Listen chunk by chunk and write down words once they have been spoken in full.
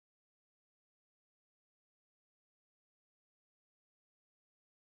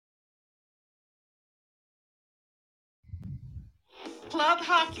Club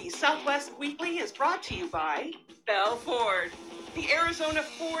Hockey Southwest Weekly is brought to you by Bell Ford, the Arizona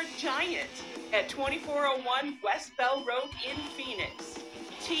Ford Giant at 2401 West Bell Road in Phoenix.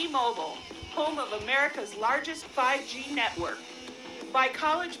 T-Mobile, home of America's largest 5G network. By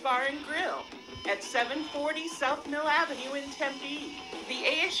College Bar and Grill at 740 South Mill Avenue in Tempe. The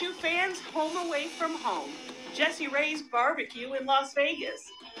ASU fans' home away from home. Jesse Ray's Barbecue in Las Vegas.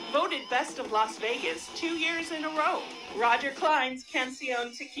 Voted Best of Las Vegas 2 years in a row. Roger Klein's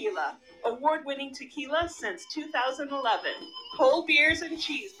Cancion Tequila. Award-winning tequila since 2011. Whole beers and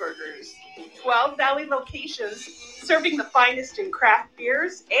cheeseburgers. 12 Valley locations serving the finest in craft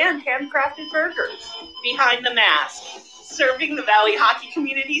beers and handcrafted burgers. Behind the Mask, serving the Valley hockey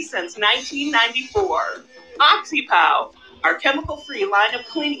community since 1994. OxyPow, our chemical-free line of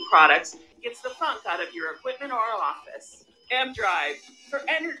cleaning products, gets the funk out of your equipment or office. M-Drive, for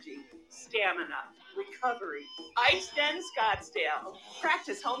energy, stamina, recovery. Ice Den Scottsdale,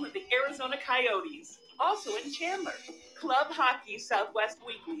 practice home of the Arizona Coyotes, also in Chandler. Club Hockey Southwest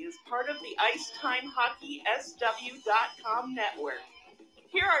Weekly is part of the IcetimeHockeySW.com network.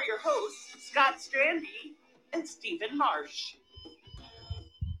 Here are your hosts, Scott Strandy and Stephen Marsh.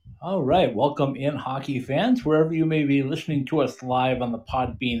 All right, welcome in, hockey fans, wherever you may be listening to us live on the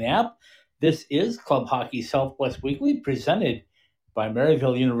Podbean app. This is Club Hockey Southwest Weekly, presented by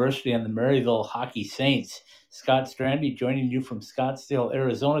Maryville University and the Maryville Hockey Saints. Scott Strandy joining you from Scottsdale,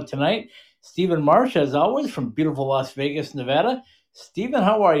 Arizona tonight. Stephen Marsh, as always, from beautiful Las Vegas, Nevada. Stephen,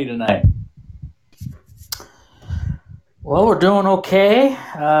 how are you tonight? Well, we're doing okay.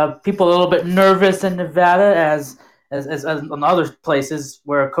 People a little bit nervous in Nevada as in other places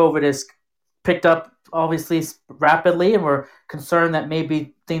where COVID is picked up obviously rapidly, and we're concerned that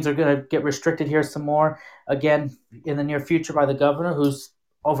maybe things are going to get restricted here some more again in the near future by the governor, who's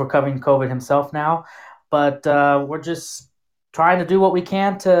overcoming COVID himself now. But we're just trying to do what we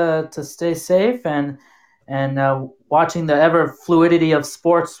can to stay safe and watching the ever fluidity of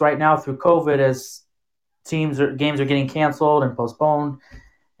sports right now through COVID as games are getting canceled and postponed.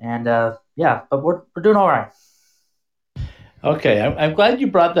 And but we're doing all right. Okay, I'm glad you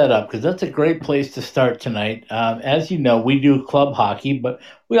brought that up because that's a great place to start tonight. As you know, we do club hockey, but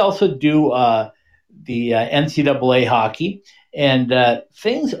we also do the NCAA hockey, and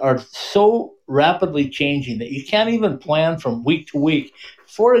things are so rapidly changing that you can't even plan from week to week.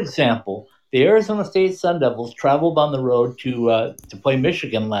 For example, the Arizona State Sun Devils traveled on the road to play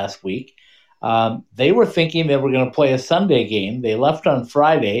Michigan last week. They were thinking they were going to play a Sunday game. They left on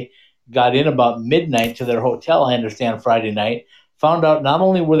Friday, got in about midnight to their hotel, I understand, Friday night, found out not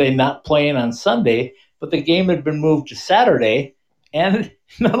only were they not playing on Sunday, but the game had been moved to Saturday, and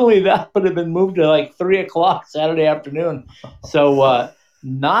not only that, but it had been moved to like 3 o'clock Saturday afternoon. So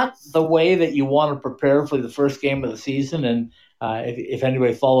not the way that you want to prepare for the first game of the season, and if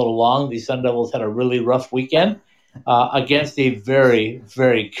anybody followed along, the Sun Devils had a really rough weekend against a very,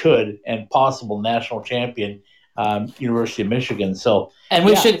 very good and possible national champion, University of Michigan. So,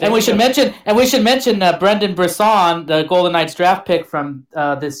 we should mention Brendan Brisson, the Golden Knights draft pick from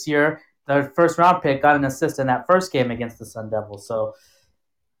this year, the first round pick, got an assist in that first game against the Sun Devils. So,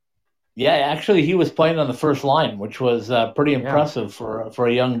 yeah, actually, he was playing on the first line, which was pretty impressive for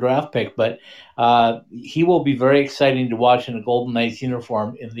a young draft pick. But he will be very exciting to watch in a Golden Knights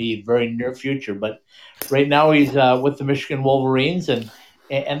uniform in the very near future. But right now, he's with the Michigan Wolverines, and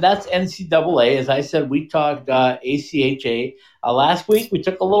that's NCAA. As I said, we talked ACHA. Last week, we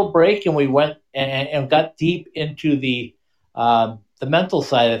took a little break, and we went and got deep into the mental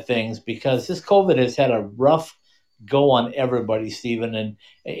side of things because this COVID has had a rough go on everybody, Stephen. And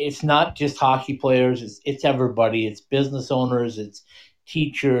it's not just hockey players. It's everybody. It's business owners. It's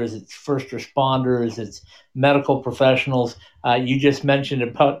teachers. It's first responders. It's medical professionals. You just mentioned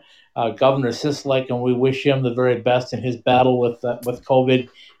about Governor Sisolak, and we wish him the very best in his battle with COVID.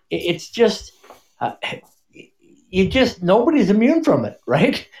 It's just, nobody's immune from it,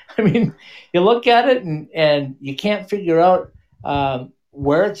 right? I mean, you look at it and you can't figure out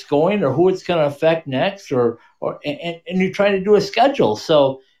where it's going or who it's going to affect next, and you're trying to do a schedule.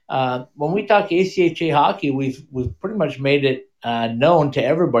 So when we talk ACHA hockey, we've pretty much made it known to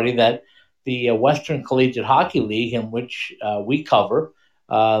everybody that the Western Collegiate Hockey League, in which we cover,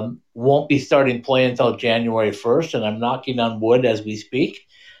 won't be starting play until January 1st, and I'm knocking on wood as we speak.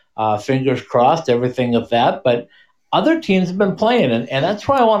 Fingers crossed, everything of that. But other teams have been playing, and that's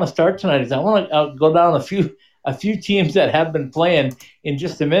where I want to start tonight. Is I want to go down a few teams that have been playing in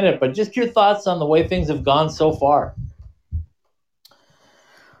just a minute, but just your thoughts on the way things have gone so far.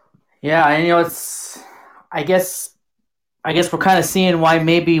 Yeah, and it's, I guess we're kind of seeing why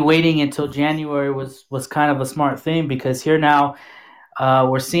maybe waiting until January was kind of a smart thing, because here now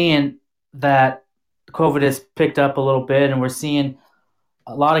we're seeing that COVID has picked up a little bit, and we're seeing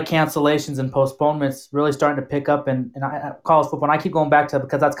a lot of cancellations and postponements really starting to pick up in college football. And I keep going back to it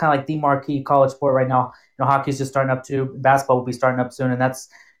because that's kind of like the marquee college sport right now. Hockey's just starting up too. Basketball will be starting up soon, and that's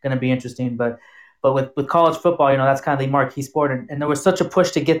going to be interesting. But with college football, that's kind of the marquee sport, and there was such a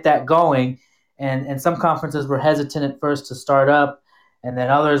push to get that going. And some conferences were hesitant at first to start up, and then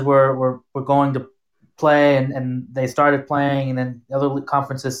others were going to play, and they started playing, and then other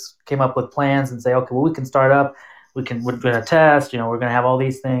conferences came up with plans and say, okay, well, we can start up. We're going to test, we're going to have all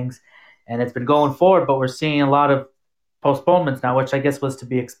these things. And it's been going forward, but we're seeing a lot of postponements now, which I guess was to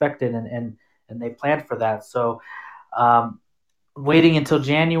be expected, and they planned for that. So waiting until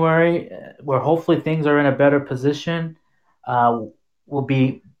January, where hopefully things are in a better position, will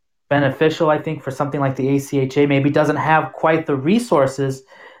be beneficial, I think, for something like the ACHA. Maybe doesn't have quite the resources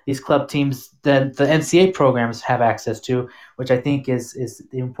these club teams that the NCAA programs have access to, which I think is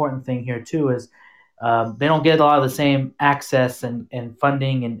the important thing here too, is they don't get a lot of the same access and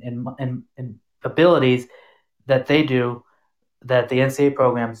funding and abilities that they do, that the NCAA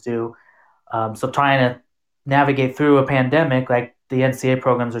programs do. So trying to navigate through a pandemic like the NCAA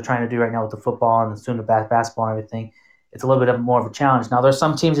programs are trying to do right now with the football and soon the basketball and everything, it's a little bit more of a challenge. Now, there's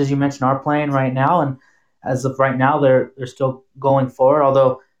some teams, as you mentioned, are playing right now, and as of right now, they're still going forward,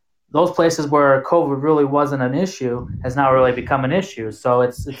 although those places where COVID really wasn't an issue has now really become an issue. So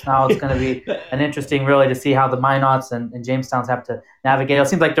it's going to be an interesting, really, to see how the Minot's and Jamestowns have to navigate. It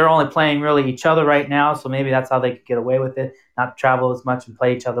seems like they're only playing really each other right now, so maybe that's how they could get away with it, not travel as much and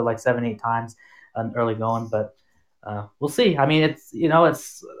play each other like 7-8 times early going. But we'll see. I mean, they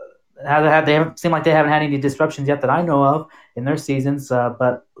haven't seemed like they haven't had any disruptions yet that I know of in their seasons.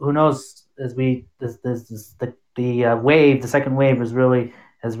 But who knows? As the second wave is really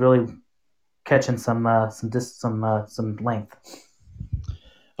catching some length.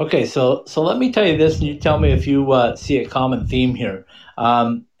 Okay, so let me tell you this, and you tell me if you see a common theme here.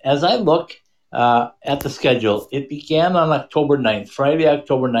 As I look at the schedule, it began on October 9th, Friday,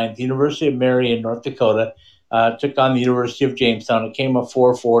 October 9th. The University of Marion, North Dakota, took on the University of Jamestown. It came a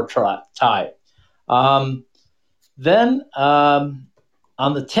 4-4 tie. Then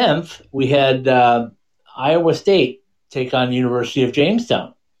on the 10th, we had Iowa State take on University of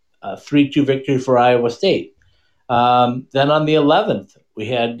Jamestown, a 3-2 victory for Iowa State. Then on the 11th, we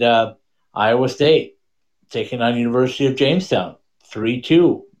had Iowa State taking on University of Jamestown,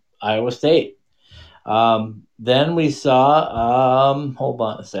 3-2, Iowa State. Then we saw, hold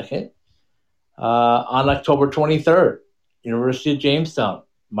on a second, on October 23rd, University of Jamestown,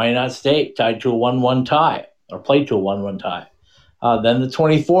 Minot State tied to a 1-1 tie, or played to a 1-1 tie. Then the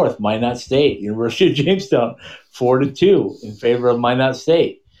 24th, Minot State, University of Jamestown, 4-2 in favor of Minot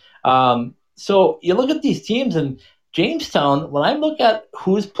State. So you look at these teams, and Jamestown, when I look at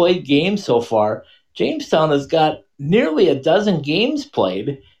who's played games so far, Jamestown has got nearly a dozen games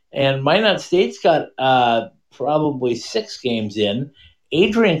played, and Minot State's got probably 6 games in.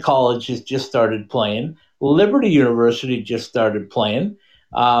 Adrian College has just started playing. Liberty University just started playing.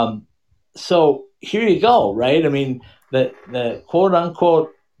 So here you go, right? I mean, the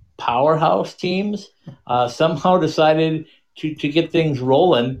quote-unquote powerhouse teams somehow decided to get things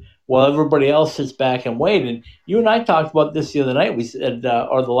rolling while everybody else sits back and wait. And you and I talked about this the other night. We said,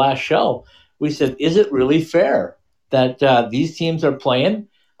 or the last show, we said, is it really fair that these teams are playing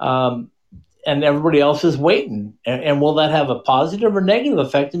and everybody else is waiting? And will that have a positive or negative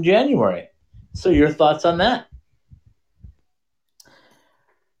effect in January? So your thoughts on that?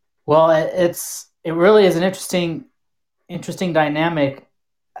 Well, it really is an interesting dynamic.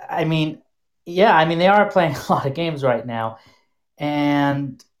 I mean, they are playing a lot of games right now,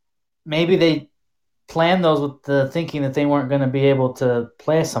 and maybe they planned those with the thinking that they weren't going to be able to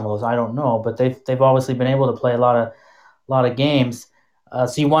play some of those. I don't know, but they've obviously been able to play a lot of games.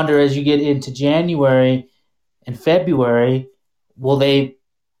 So you wonder, as you get into January and February, will they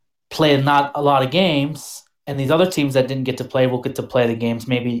play not a lot of games, and these other teams that didn't get to play will get to play the games,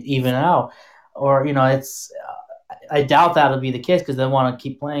 maybe even out, or it's. I doubt that'll be the case because they want to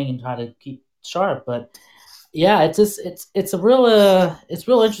keep playing and try to keep sharp. But yeah, it's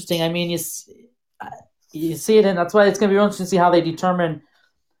real interesting. I mean, you see it, and that's why it's going to be real interesting to see how they determine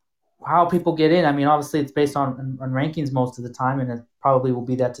how people get in. I mean, obviously it's based on rankings most of the time, and it probably will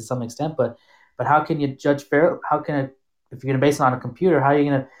be that to some extent. But how can you judge fair? If you're going to base it on a computer, how are you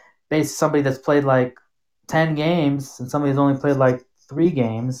going to base somebody that's played like 10 games and somebody that's only played like 3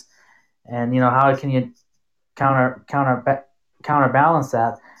 games? And how can you counterbalance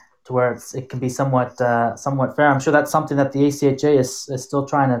that to where it can be somewhat fair? I'm sure that's something that the ACHA is still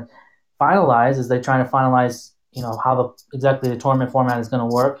trying to finalize, as they're trying to finalize how exactly the tournament format is going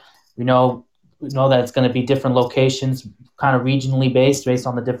to work. We know that it's going to be different locations, kind of regionally based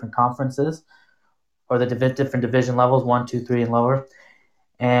on the different conferences or the different division levels, 1, 2, 3, and lower.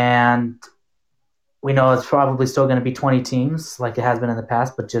 And we know it's probably still going to be 20 teams like it has been in the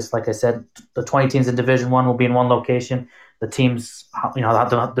past, but just like I said, the 20 teams in Division 1 will be in one location. The teams,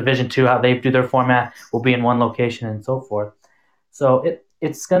 the Division 2, how they do their format will be in one location and so forth. So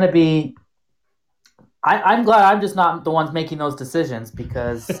it's going to be I'm glad I'm just not the ones making those decisions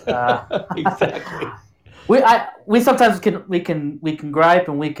because exactly. we sometimes can gripe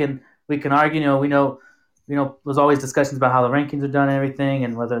and we can argue. We know there's always discussions about how the rankings are done and everything,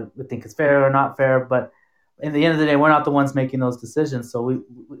 and whether we think it's fair or not fair. But in the end of the day, we're not the ones making those decisions. So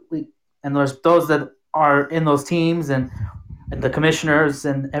we and there's those that are in those teams and the commissioners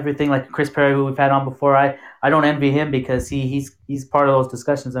and everything, like Chris Perry, who we've had on before. I don't envy him because he's part of those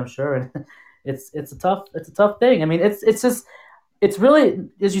discussions, I'm sure. And it's a tough thing. I mean, it's really,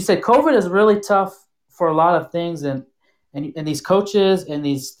 as you said, COVID is really tough for a lot of things, and these coaches and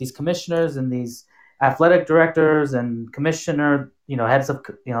these commissioners and these athletic directors and commissioner, heads of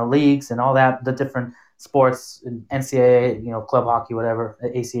leagues and all that, the different sports, NCAA, club hockey, whatever,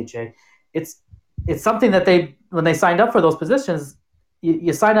 ACHA. It's something that when they signed up for those positions,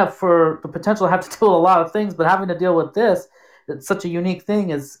 you sign up for the potential to have to do a lot of things, but having to deal with this, it's such a unique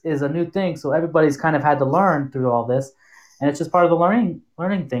thing, is a new thing. So everybody's kind of had to learn through all this, and it's just part of the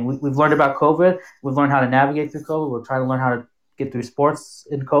learning thing. We've learned about COVID. We've learned how to navigate through COVID. We're trying to learn how to get through sports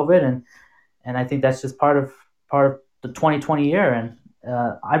in COVID, and I think that's just part of the 2020 year.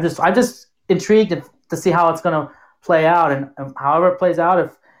 And I'm just intrigued to see how it's going to play out, and however it plays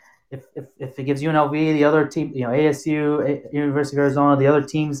out, if it gives UNLV, the other team, ASU, University of Arizona, the other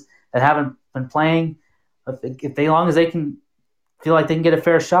teams that haven't been playing, if they, long as they can feel like they can get a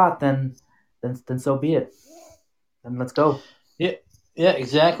fair shot, then so be it. Then let's go. Yeah,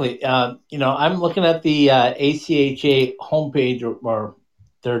 exactly. I'm looking at the ACHA homepage or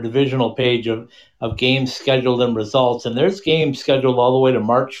their divisional page of games scheduled and results, and there's games scheduled all the way to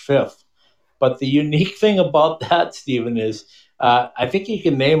March 5th. But the unique thing about that, Stephen, is I think you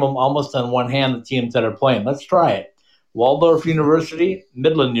can name them almost on one hand, the teams that are playing. Let's try it. Waldorf University,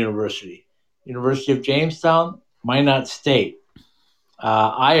 Midland University, University of Jamestown, Minot State,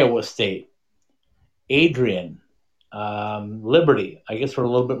 Iowa State, Adrian, Liberty. I guess we're a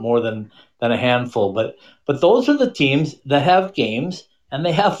little bit more than a handful, but those are the teams that have games, and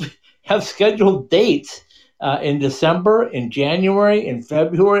they have scheduled dates in December, in January, in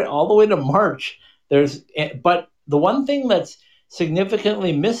February, all the way to March. But the one thing that's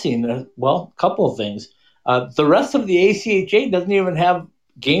significantly missing, a couple of things. The rest of the ACHA doesn't even have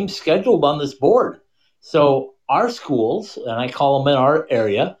games scheduled on this board. So our schools, and I call them in our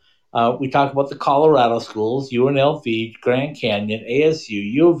area, we talk about the Colorado schools, UNLV, Grand Canyon,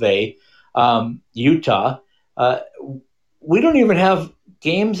 ASU, U of A, Utah. We don't even have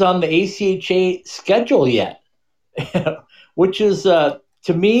games on the ACHA schedule yet, which is,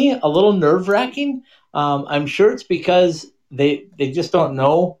 to me, a little nerve-wracking. I'm sure it's because they just don't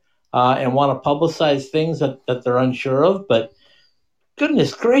know and want to publicize things that they're unsure of. But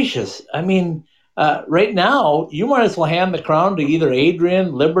goodness gracious, I mean, right now, you might as well hand the crown to either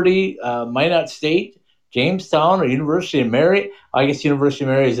Adrian, Liberty, Minot State, Jamestown, or University of Mary. I guess University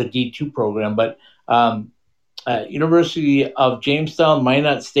of Mary is a D2 program, but University of Jamestown,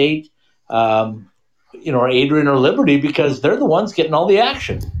 Minot State, or Adrian or Liberty, because they're the ones getting all the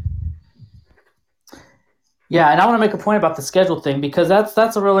action. Yeah, and I want to make a point about the schedule thing, because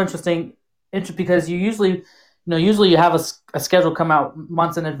that's a real interesting because you usually you have a schedule come out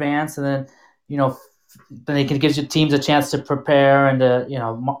months in advance, and then then it gives you teams a chance to prepare and to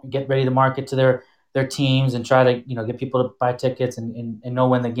get ready to market to their teams and try to get people to buy tickets and know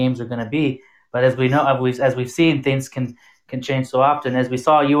when the games are going to be. But as we know, as we've seen, things can change so often. As we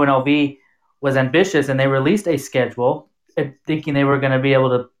saw, UNLV was ambitious and they released a schedule thinking they were going to be able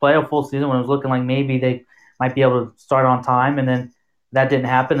to play a full season when it was looking like maybe they might be able to start on time, and then that didn't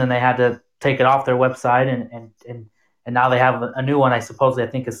happen, and they had to take it off their website, and now they have a new one. I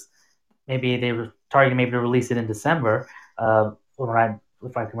think is maybe they were targeting maybe to release it in December,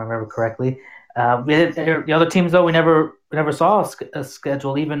 if I can remember correctly. The other teams, though, we never saw a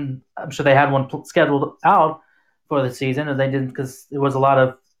schedule. Even I'm sure they had one scheduled out for the season, and they didn't, because there was a lot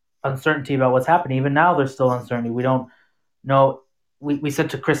of uncertainty about what's happening. Even now, there's still uncertainty. We don't know. We said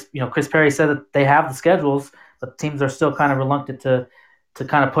to Chris, Chris Perry said that they have the schedules, but teams are still kind of reluctant to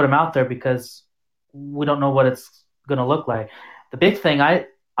kind of put them out there because we don't know what it's going to look like. The big thing I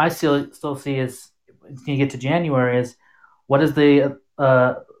still see is, when you get to January, is what is the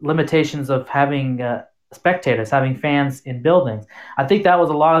limitations of having spectators, having fans in buildings. I think that was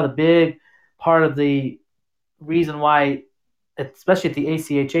a lot of the big part of the reason why, especially at the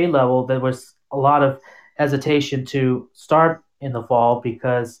ACHA level, there was a lot of hesitation to start in the fall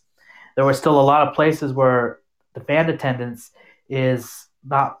because there were still a lot of places where the fan attendance is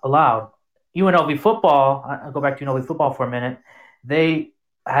not allowed. UNLV football, I'll go back to UNLV football for a minute. They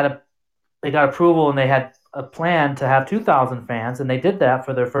had a they got approval and they had a plan to have 2,000 fans, and they did that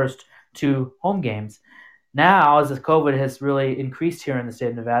for their first two home games. Now, as COVID has really increased here in the state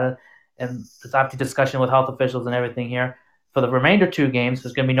of Nevada, and it's after discussion with health officials and everything here, for the remainder two games,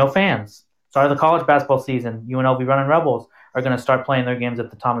 there's going to be no fans. Start of the college basketball season, UNLV Running Rebels are going to start playing their games at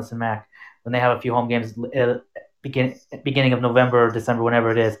the Thomas and Mack. When they have a few home games beginning of November or December,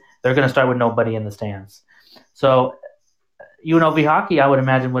 whenever it is, they're going to start with nobody in the stands. So UNLV hockey, I would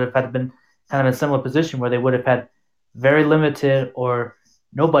imagine, would have had been kind of a similar position where they would have had very limited or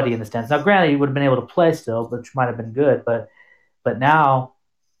nobody in the stands. Now, granted, you would have been able to play still, which might have been good, but now,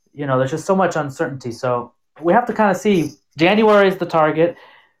 there's just so much uncertainty. So we have to kind of see. January is the target,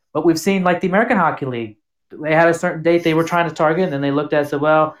 but we've seen like the American Hockey League. They had a certain date they were trying to target, and then they looked at it and said,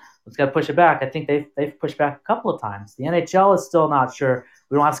 well, let's got to push it back. I think they've pushed back a couple of times. The NHL is still not sure.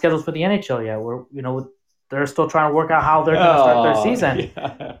 We don't have schedules for the NHL yet. They're still trying to work out how they're going to start their season.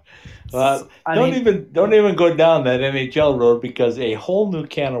 Yeah. Well, don't even go down that NHL road because a whole new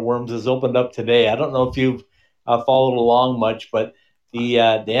can of worms has opened up today. I don't know if you've followed along much, but the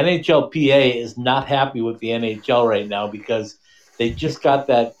NHLPA is not happy with the NHL right now because they just got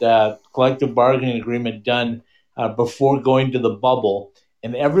that collective bargaining agreement done before going to the bubble,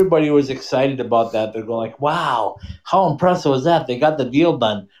 and everybody was excited about that. They're going like, "Wow, how impressive was that? They got the deal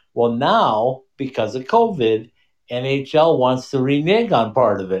done." Well, now because of COVID, NHL wants to renege on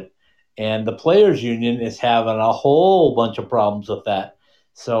part of it. And the players' union is having a whole bunch of problems with that.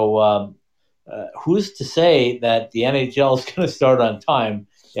 So who's to say that the NHL is going to start on time?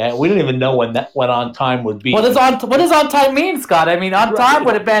 Yeah, we don't even know when on time would be. What does on time mean, Scott? I mean, on time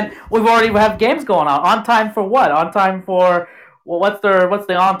would have been we've already have games going on. On time for what? On time for what's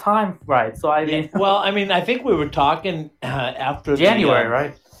the on time right? So I mean, I think we were talking after January,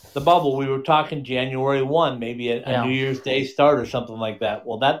 right? The bubble, we were talking January 1, maybe a New Year's Day start or something like that.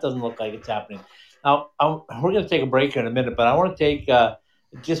 Well, that doesn't look like it's happening. Now, we're going to take a break here in a minute, but I want to take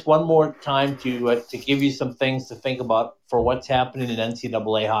just one more time to give you some things to think about for what's happening in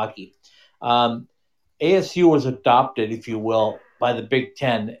NCAA hockey. ASU was adopted, if you will, by the Big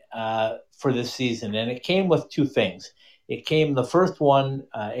Ten for this season, and it came with two things. It came, the first one,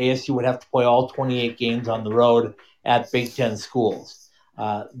 ASU would have to play all 28 games on the road at Big Ten schools.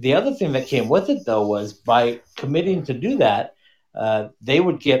 The other thing that came with it, though, was by committing to do that, they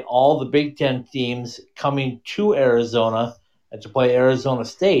would get all the Big Ten teams coming to Arizona to play Arizona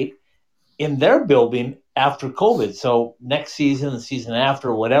State in their building after COVID. So next season, the season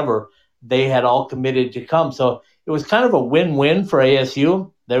after, whatever, they had all committed to come. So it was kind of a win-win for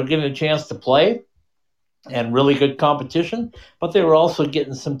ASU. They were getting a chance to play and really good competition, but they were also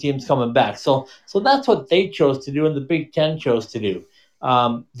getting some teams coming back. So that's what they chose to do and the Big Ten chose to do.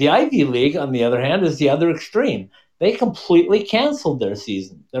 The Ivy League, on the other hand, is the other extreme. They completely canceled their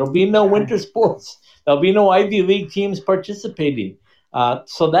season. There will be no winter sports. There'll be no Ivy League teams participating.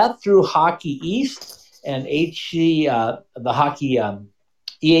 So that threw Hockey East and the Hockey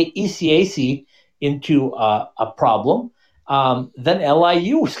ECAC into a problem. Then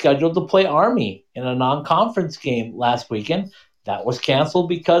LIU scheduled to play Army in a non-conference game last weekend. That was canceled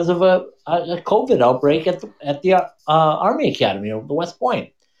because of a COVID outbreak at the Army Academy over the West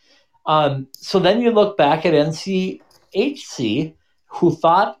Point. So then you look back at NCHC, who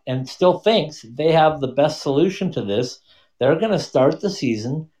thought and still thinks they have the best solution to this. They're going to start the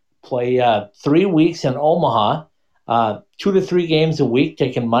season, play 3 weeks in Omaha, 2 to 3 games a week,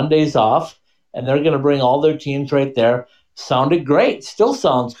 taking Mondays off, and they're going to bring all their teams right there. Sounded great, still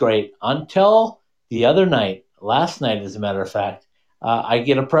sounds great, until the other night. Last night, as a matter of fact, I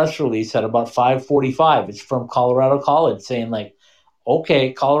get a press release at about 5:45. It's from Colorado College saying, like,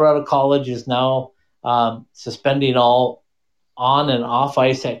 okay, Colorado College is now suspending all on and off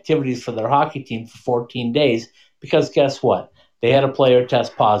ice activities for their hockey team for 14 days because guess what? They had a player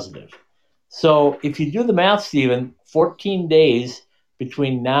test positive. So if you do the math, Stephen, 14 days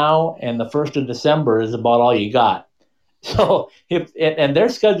between now and the 1st of December is about all you got. So and they're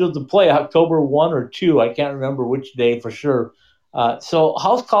scheduled to play October 1 or 2. I can't remember which day for sure. So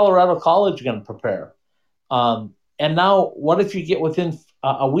how's Colorado College going to prepare? And now what if you get within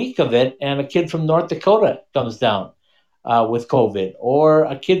a week of it and a kid from North Dakota comes down with COVID, or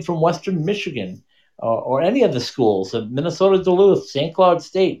a kid from Western Michigan, or any of the schools, Minnesota Duluth, St. Cloud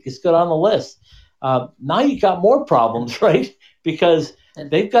State, just go down the list. Now you got more problems, right? Because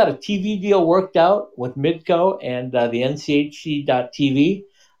they've got a TV deal worked out with Midco and the NCHC.TV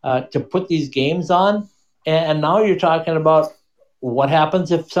to put these games on. And now you're talking about what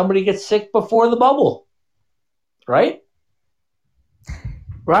happens if somebody gets sick before the bubble, right?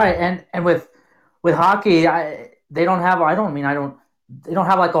 Right, and with hockey, they don't have. I don't mean I don't. They don't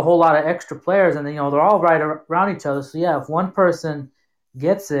have like a whole lot of extra players, and they're all right around each other. So yeah, if one person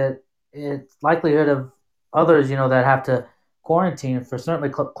gets it, it's likelihood of others, that have to quarantine for certainly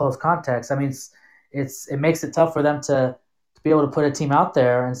close contacts. I mean, it makes it tough for them to be able to put a team out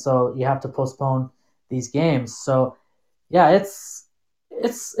there, and so you have to postpone these games. So yeah, it's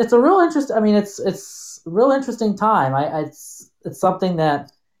a real interest. I mean, it's a real interesting time. It's something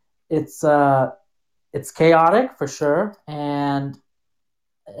that it's it's chaotic for sure, and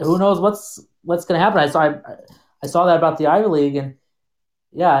who knows what's going to happen. I saw that about the Ivy League, and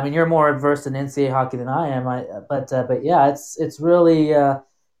yeah, I mean you're more versed in NCAA hockey than I am. But yeah, it's really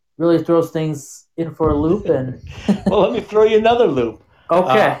really throws things in for a loop. And well, let me throw you another loop.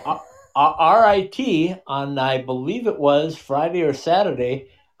 Okay. RIT on, I believe it was Friday or Saturday,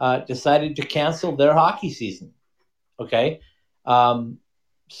 decided to cancel their hockey season. Okay,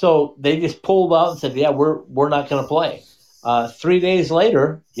 so they just pulled out and said, "Yeah, we're not going to play." 3 days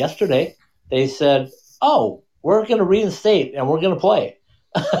later, yesterday, they said, "Oh, we're going to reinstate and we're going to play."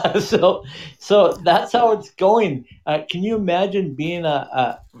 so that's how it's going. Can you imagine being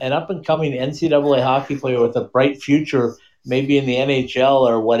an up and coming NCAA hockey player with a bright future, maybe in the NHL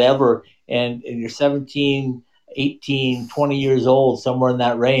or whatever, and you're 17, 18, 20 years old, somewhere in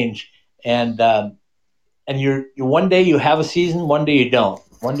that range, and you're one day you have a season, one day you don't.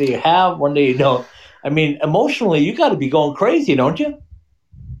 One day you have, one day you don't. I mean, emotionally, you got to be going crazy, don't you?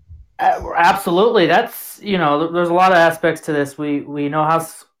 Absolutely. That's there's a lot of aspects to this. We know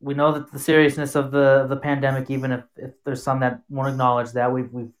that the seriousness of the pandemic, even if there's some that won't acknowledge that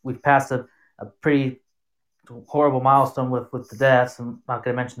we've passed a pretty horrible milestone with the deaths. I'm not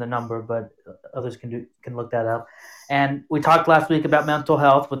going to mention the number, but others can look that up. And we talked last week about mental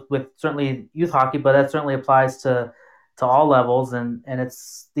health with certainly youth hockey, but that certainly applies to all levels. And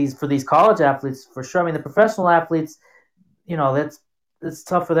it's for these college athletes for sure. I mean, the professional athletes, it's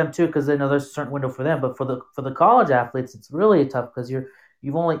tough for them too because they know there's a certain window for them. But for the college athletes, it's really tough because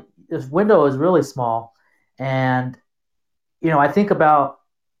this window is really small. And I think about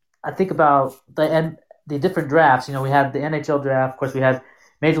the different drafts. We had the NHL draft, of course. We had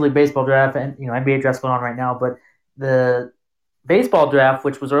Major League Baseball draft, and NBA draft's going on right now. But the baseball draft,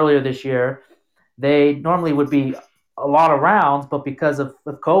 which was earlier this year, they normally would be a lot of rounds, but because of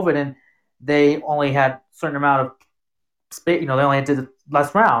COVID, and they only had a certain amount of space. They only did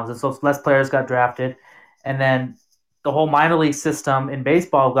less rounds, and so less players got drafted. And then the whole minor league system in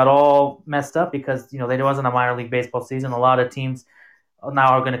baseball got all messed up because there wasn't a minor league baseball season. A lot of teams now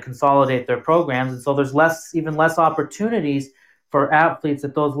are going to consolidate their programs, and so there's even less opportunities for athletes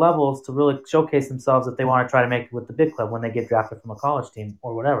at those levels to really showcase themselves if they want to try to make it with the big club when they get drafted from a college team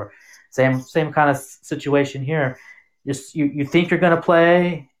or whatever. Same kind of situation here. You think you're going to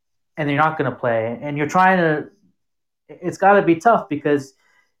play, and you're not going to play, and you're trying to. It's got to be tough because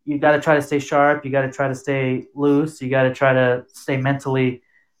you got to try to stay sharp. You got to try to stay loose. You got to try to stay mentally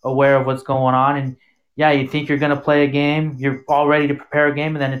aware of what's going on. And yeah, you think you're going to play a game. You're all ready to prepare a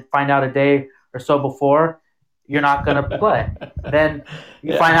game, and then find out a day or so before you're not going to play. Then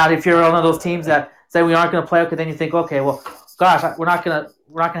you find out if you're one of those teams that say we aren't going to play. Okay, then you think, okay, well, gosh, we're not going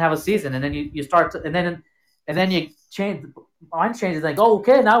to have a season, and then you start to, and then you change. Mind changes. Like, oh,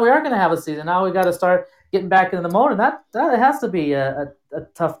 okay, now we are going to have a season. Now we got to start getting back into the mode, and that has to be a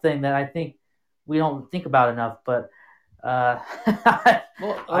tough thing that I think we don't think about enough. But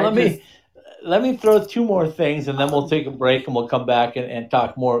let me throw two more things, and then we'll take a break, and we'll come back and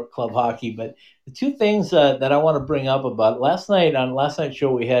talk more club hockey. But the two things that I want to bring up about last night's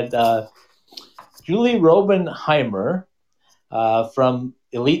show, we had Julie Robenheimer from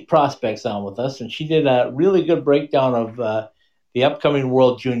Elite Prospects on with us, and she did a really good breakdown of the upcoming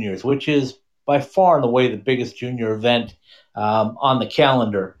World Juniors, which is by far and away the biggest junior event on the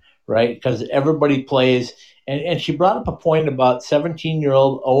calendar, right? Because everybody plays. And she brought up a point about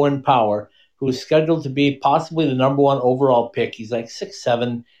 17-year-old Owen Power, who is scheduled to be possibly the number one overall pick. He's like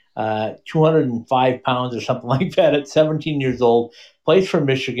 6'7", 205 pounds or something like that at 17 years old, plays for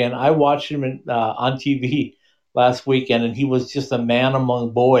Michigan. I watched him on TV last weekend, and he was just a man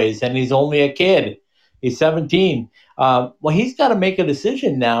among boys, and he's only a kid. He's 17. Well, he's got to make a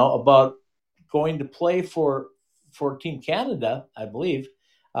decision now about going to play for Team Canada, I believe,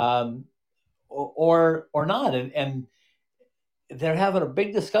 or not. And they're having a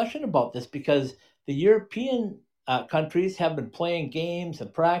big discussion about this because the European countries have been playing games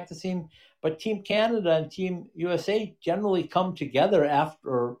and practicing, but Team Canada and Team USA generally come together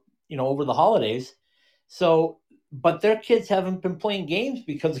after, over the holidays. So, but their kids haven't been playing games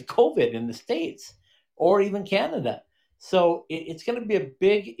because of COVID in the States or even Canada. So it's going to be a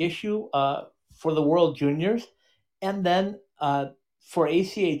big issue for the World Juniors. And then for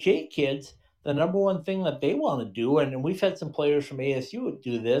ACHA kids, the number one thing that they want to do, and we've had some players from ASU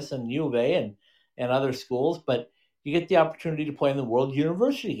do this and U of A and other schools, but you get the opportunity to play in the World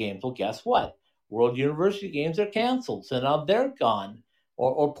University Games. Well, guess what? World University Games are canceled, so now they're gone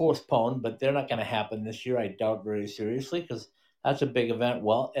or postponed, but they're not going to happen this year, I doubt very seriously, because that's a big event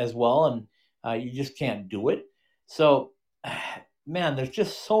as well, and you just can't do it. So, man, there's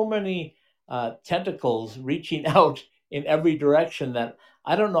just so many tentacles reaching out in every direction that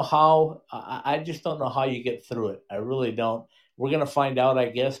I don't know how. I just don't know how you get through it. I really don't. We're going to find out, I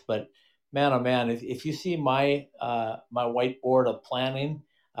guess. But man, oh man, if you see my my whiteboard of planning,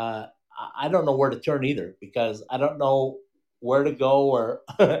 I don't know where to turn either, because I don't know where to go, or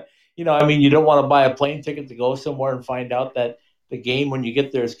you don't want to buy a plane ticket to go somewhere and find out that the game when you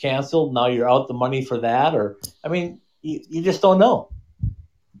get there is canceled. Now you're out the money for that, or you just don't know.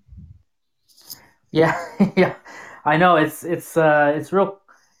 Yeah, yeah, I know it's a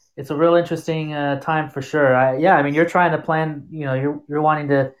real interesting time for sure. You're trying to plan. You're wanting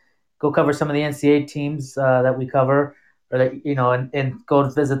to go cover some of the NCAA teams that we cover, or that and go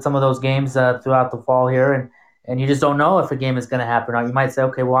visit some of those games throughout the fall here, and you just don't know if a game is going to happen. Or you might say,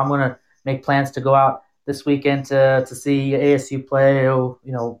 okay, well, I'm going to make plans to go out this weekend to see ASU play,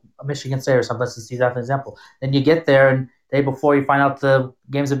 Michigan State or something. Let's just use that as an example. Then you get there, and the day before you find out the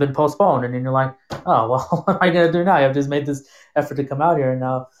games have been postponed, and then you're like, oh, well, what am I going to do now? I've just made this effort to come out here, and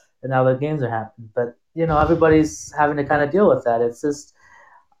now the games are happening. But, everybody's having to kind of deal with that. It's just,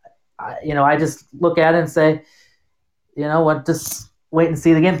 I just look at it and say, just wait and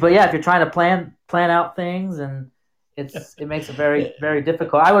see the games. But yeah, if you're trying to plan out things, and it makes it very, very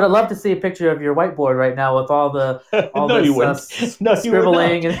difficult. I would have loved to see a picture of your whiteboard right now with all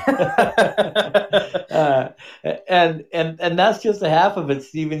scribbling and that's just a half of it,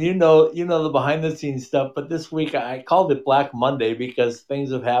 Stephen. The behind the scenes stuff. But this week I called it Black Monday because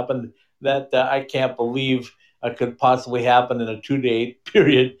things have happened that I can't believe could possibly happen in a 2-day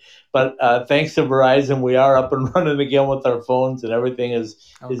period. But thanks to Verizon, we are up and running again with our phones, and everything is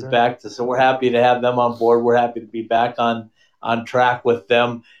back. So we're happy to have them on board. We're happy to be back on track with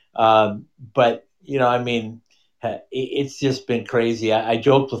them. But it's just been crazy. I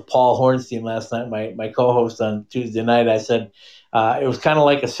joked with Paul Hornstein last night, my co-host on Tuesday night. I said it was kind of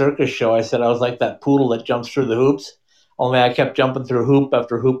like a circus show. I said I was like that poodle that jumps through the hoops, only I kept jumping through hoop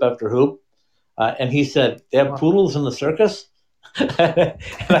after hoop after hoop. And he said, "They have poodles in the circus?" And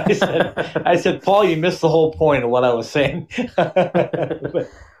I said, "Paul, you missed the whole point of what I was saying."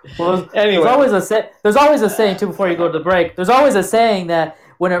 Well, anyway, there's always a saying too. Before you go to the break, there's always a saying that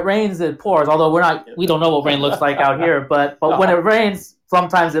when it rains, it pours. Although we don't know what rain looks like out here, but when it rains,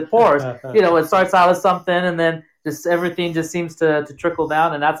 sometimes it pours. It starts out as something, and then just everything just seems to trickle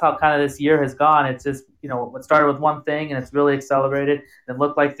down, and that's how kind of this year has gone. It's just it started with one thing, and it's really accelerated. It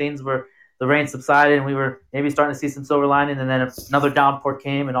looked like the rain subsided, and we were maybe starting to see some silver lining, and then another downpour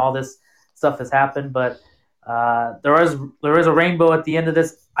came, and all this stuff has happened. But there is a rainbow at the end of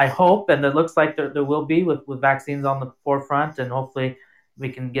this, I hope, and it looks like there will be with vaccines on the forefront, and hopefully we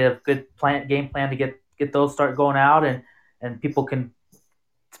can get a good game plan to get those start going out, and people can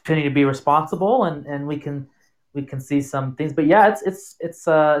continue to be responsible, and we can see some things. But yeah, it's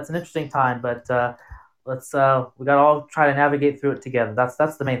an interesting time, but. We got to all try to navigate through it together.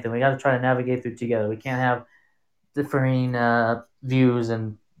 That's the main thing. We got to try to navigate through it together. We can't have differing views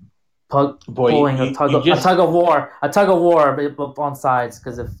and pulling a tug of war on sides,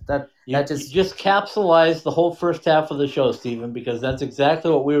 because if that just capsulize the whole first half of the show, Stephen, because that's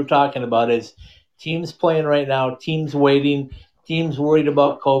exactly what we were talking about. Is teams playing right now, teams waiting, teams worried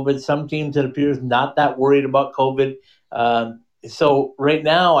about COVID. Some teams, it appears, not that worried about COVID. So right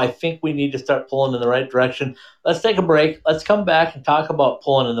now, I think we need to start pulling in the right direction. Let's take a break. Let's come back and talk about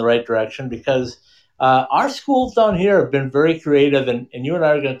pulling in the right direction, because our schools down here have been very creative, and you and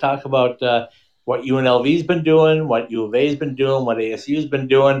I are going to talk about what UNLV's been doing, what U of A's been doing, what ASU's been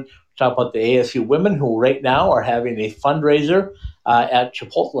doing. Talk about the ASU women, who right now are having a fundraiser at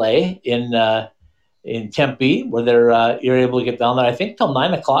Chipotle in Tempe, where you're able to get down there, I think, till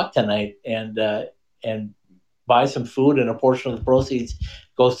 9:00 tonight, and buy some food, and a portion of the proceeds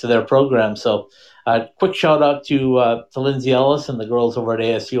goes to their program. So quick shout out to Lindsay Ellis and the girls over at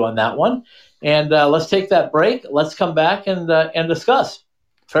ASU on that one. And let's take that break. Let's come back and discuss.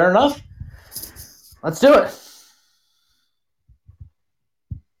 Fair enough? Let's do it.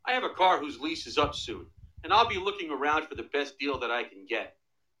 I have a car whose lease is up soon, and I'll be looking around for the best deal that I can get.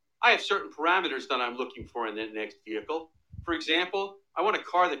 I have certain parameters that I'm looking for in that next vehicle. For example, I want a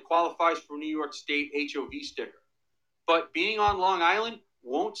car that qualifies for New York State HOV sticker. But being on Long Island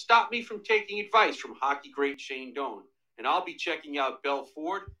won't stop me from taking advice from hockey great Shane Doan, and I'll be checking out Bell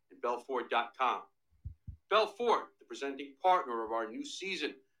Ford and BellFord.com. Bell Ford, the presenting partner of our new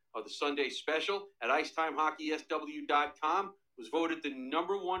season of the Sunday Special at IcetimeHockeySW.com, was voted the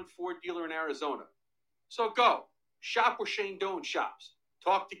 #1 Ford dealer in Arizona. So go, shop where Shane Doan shops.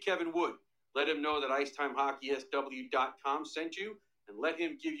 Talk to Kevin Wood. Let him know that IcetimeHockeySW.com sent you, and let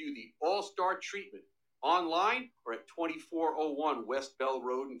him give you the all-star treatment online or at 2401 West Bell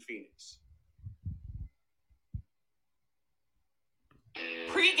Road in Phoenix.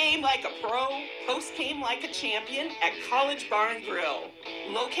 Pre-game like a pro, post-game like a champion at College Bar and Grill.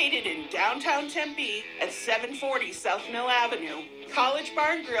 Located in downtown Tempe at 740 South Mill Avenue, College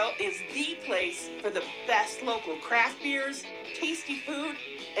Bar and Grill is the place for the best local craft beers, tasty food,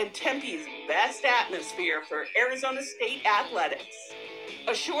 and Tempe's best atmosphere for Arizona State athletics.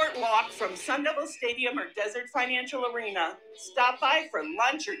 A short walk from Sun Devil Stadium or Desert Financial Arena. Stop by for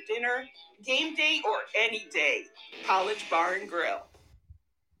lunch or dinner, game day, or any day. College Bar and Grill.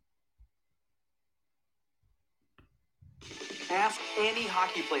 Ask any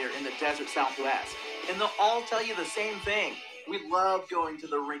hockey player in the Desert Southwest, and they'll all tell you the same thing. We love going to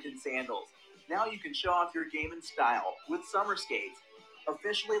the rink in sandals. Now you can show off your game in style with summer skates.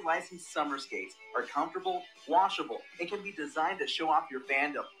 Officially licensed summer skates are comfortable, washable, and can be designed to show off your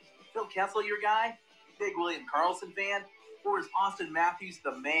fandom. Phil Kessel your guy? Big William Karlsson fan? Or is Austin Matthews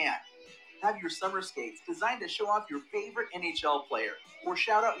the man? Have your summer skates designed to show off your favorite NHL player, or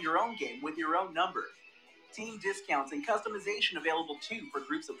shout out your own game with your own number. Team discounts and customization available too for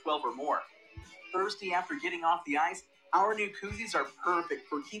groups of 12 or more. Thirsty after getting off the ice? Our new koozies are perfect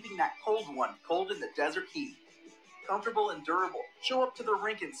for keeping that cold one cold in the desert heat. Comfortable and durable, show up to the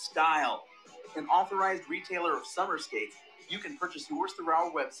rink in style. An authorized retailer of summer skates, you can purchase yours through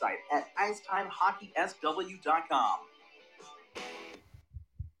our website at IcetimeHockeySW.com.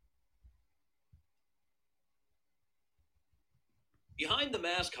 Behind the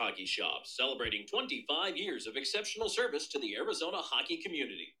Mask Hockey Shop, celebrating 25 years of exceptional service to the Arizona hockey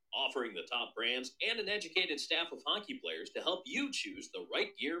community, offering the top brands and an educated staff of hockey players to help you choose the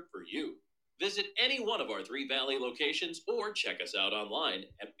right gear for you. Visit any one of our 3 Valley locations or check us out online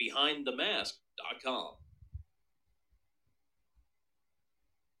at BehindTheMask.com.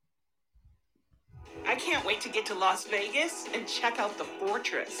 I can't wait to get to Las Vegas and check out the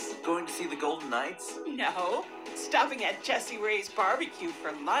Fortress. Going to see the Golden Knights? No, stopping at Jesse Ray's Barbecue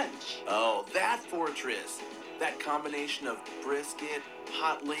for lunch. Oh, that Fortress. That combination of brisket,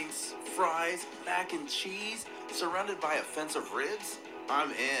 hot links, fries, mac and cheese, surrounded by a fence of ribs?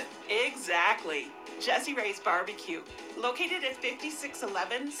 I'm in. Exactly. Jesse Ray's Barbecue, located at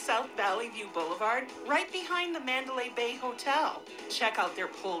 5611 South Valley View Boulevard, right behind the Mandalay Bay Hotel. Check out their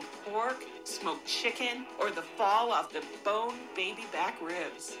pulled pork, smoked chicken, or the fall off the bone baby back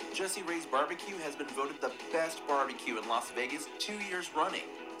ribs. Jesse Ray's Barbecue has been voted the best barbecue in Las Vegas 2 years running.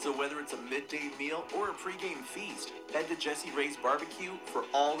 So whether it's a midday meal or a pregame feast, head to Jesse Ray's Barbecue for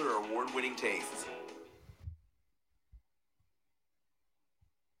all their award-winning tastes.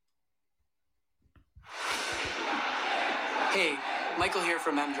 Hey, Michael here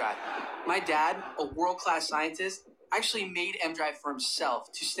from M-Drive. My dad, a world-class scientist, actually made M-Drive for himself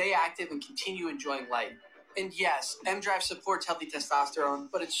to stay active and continue enjoying life. And yes, M-Drive supports healthy testosterone,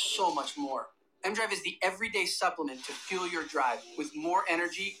 but it's so much more. M-Drive is the everyday supplement to fuel your drive with more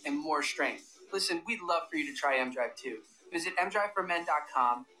energy and more strength. Listen, we'd love for you to try M-Drive too. Visit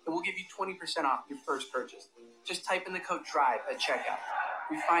mdriveformen.com and we'll give you 20% off your first purchase. Just type in the code DRIVE at checkout.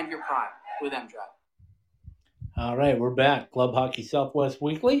 Refine your prime with M-Drive. All right, we're back. Club Hockey Southwest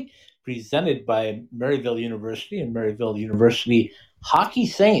Weekly, presented by Maryville University and Maryville University Hockey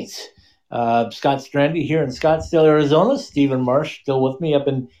Saints. Scott Strandy here in Scottsdale, Arizona. Stephen Marsh still with me up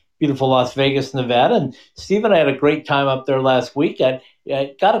in beautiful Las Vegas, Nevada. And Stephen, I had a great time up there last week. I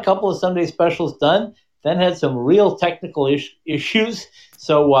got a couple of Sunday specials done, then had some real technical issues.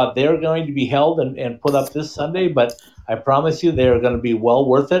 So they're going to be held and put up this Sunday, but I promise you they are going to be well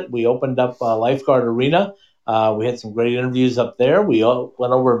worth it. We opened up Lifeguard Arena. We had some great interviews up there. We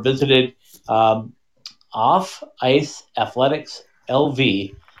went over and visited Off Ice Athletics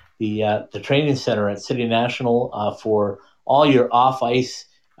LV, the training center at City National for all your off ice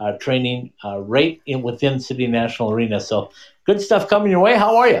training right within City National Arena. So good stuff coming your way.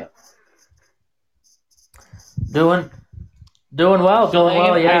 How are you? Doing Doing well, Still doing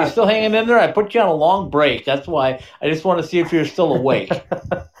well. hanging, Are Yeah. you still hanging in there? I put you on a long break. That's why I just want to see if you're still awake.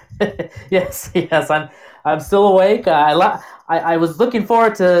 Yes. I'm still awake. I was looking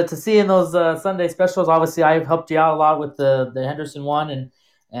forward to seeing those Sunday specials. Obviously, I've helped you out a lot with the Henderson one,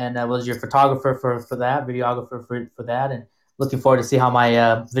 and I was your photographer for that, videographer for that, and looking forward to see how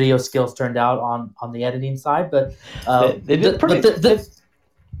my video skills turned out on the editing side. But They did pretty. Go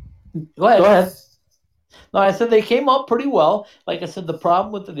go ahead. No, I said they came out pretty well. Like I said, the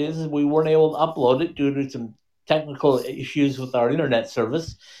problem with it is we weren't able to upload it due to some technical issues with our internet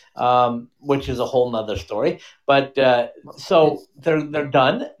service, which is a whole nother story. But so they're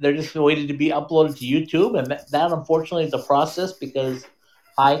done. They're just waiting to be uploaded to YouTube, and that unfortunately is a process because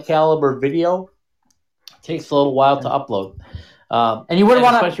high caliber video takes a little while to upload. And you wouldn't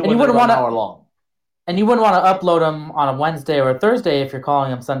want to. especially And you when wouldn't they're want an to. hour long. And you wouldn't want to upload them on a Wednesday or a Thursday if you're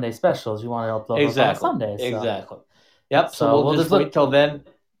calling them Sunday specials. You want to upload them on a Sunday. So. Exactly. Yep. So So we'll just wait till then.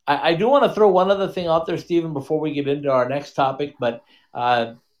 I do want to throw one other thing out there, Stephen, before we get into our next topic. But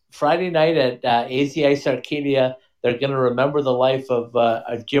Friday night at AZ Ice Arcadia, they're going to remember the life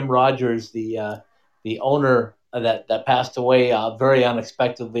of Jim Rogers, the owner that passed away very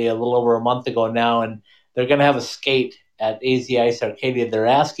unexpectedly a little over a month ago now. And they're going to have a skate at AZ Ice Arcadia. They're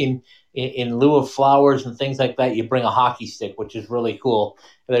asking in lieu of flowers and things like that, you bring a hockey stick, which is really cool.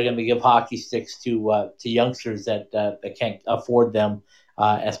 They're going to give hockey sticks to youngsters that can't afford them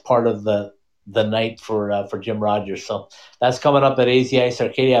as part of the night for Jim Rogers. So that's coming up at AZ Ice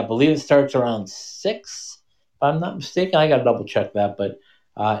Arcadia. I believe it starts around 6, if I'm not mistaken. I got to double check that, but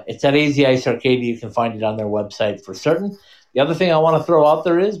it's at AZ Ice Arcadia. You can find it on their website for certain. The other thing I want to throw out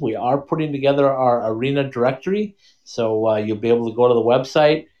there is we are putting together our arena directory. So you'll be able to go to the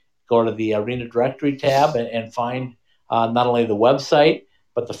website, go to the Arena Directory tab and find not only the website,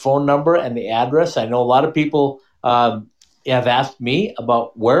 but the phone number and the address. I know a lot of people have asked me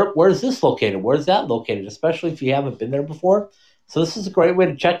about where is this located? Where's that located? Especially if you haven't been there before. So this is a great way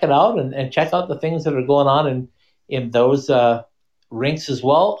to check it out and check out the things that are going on in those rinks as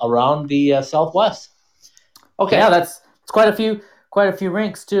well around the Southwest. Okay. Yeah, it's quite a few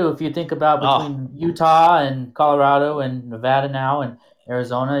rinks too. If you think about between Utah and Colorado and Nevada now and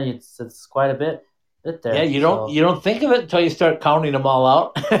Arizona, it's quite a bit there. Yeah, you don't think of it until you start counting them all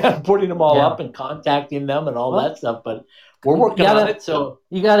out, putting them all up, and contacting them and all that stuff. But we're working on it, so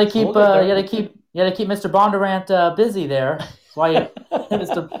you got to keep Mr. Bondurant busy there. That's why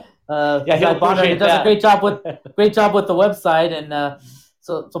Mr. Bondurant does a great job with the website, and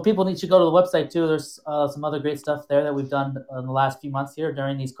so people need to go to the website too. There's some other great stuff there that we've done in the last few months here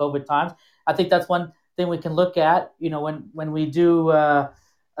during these COVID times. I think that's one thing we can look at, when we do a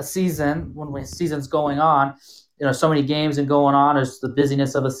season, season's going on, so many games and going on, there's the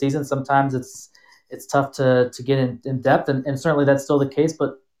busyness of a season. Sometimes it's tough to get in depth, and certainly that's still the case,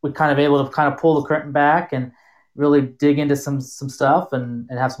 but we're kind of able to kind of pull the curtain back and really dig into some stuff and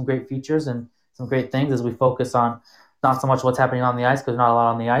have some great features and some great things as we focus on not so much what's happening on the ice, because not a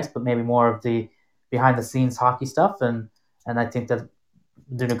lot on the ice, but maybe more of the behind the scenes hockey stuff. And I think that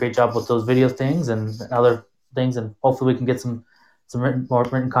doing a great job with those video things and other things, and hopefully we can get some more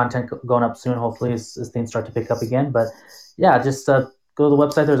written content going up soon, hopefully as things start to pick up again. But yeah, just go to the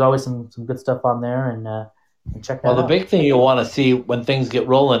website. There's always some good stuff on there, and check that out. Well, the big thing you'll want to see when things get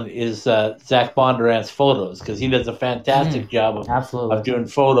rolling is Zach Bondurant's photos, because he does a fantastic job of doing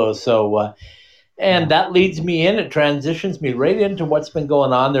photos. So that leads me in. It transitions me right into what's been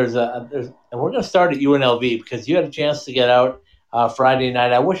going on. And we're going to start at UNLV because you had a chance to get out Friday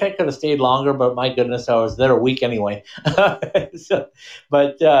night. I wish I could have stayed longer, but my goodness, I was there a week anyway.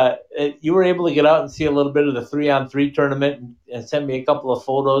 But you were able to get out and see a little bit of the 3-on-3 tournament and send me a couple of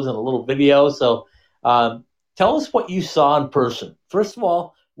photos and a little video. So tell us what you saw in person. First of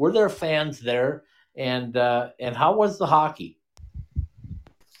all, were there fans there, and how was the hockey?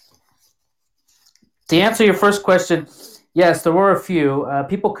 To answer your first question, yes, there were a few.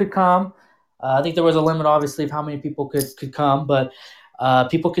 People could come. I think there was a limit, obviously, of how many people could come, but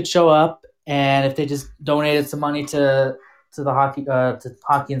people could show up, and if they just donated some money to the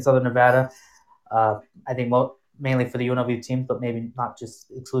hockey in Southern Nevada, I think mainly for the UNLV team, but maybe not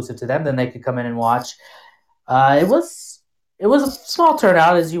just exclusive to them, then they could come in and watch. It was a small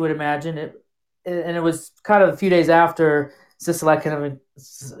turnout, as you would imagine, and it was kind of a few days after Sisolak kind of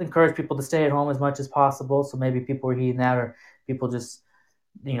encouraged people to stay at home as much as possible. So maybe people were heeding that, or people just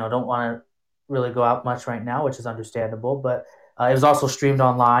don't want to really go out much right now, which is understandable. But it was also streamed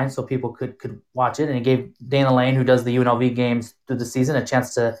online, so people could watch it, and it gave Dana Lane, who does the UNLV games through the season, a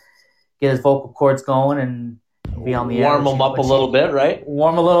chance to get his vocal cords going and be on the warm him up a little bit, right?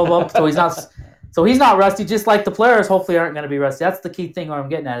 Warm a little up, so he's not So he's not rusty, just like the players hopefully aren't going to be rusty. That's the key thing I'm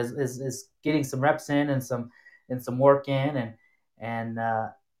getting at is getting some reps in and some work in, and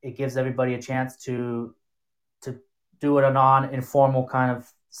it gives everybody a chance to do it a non-informal kind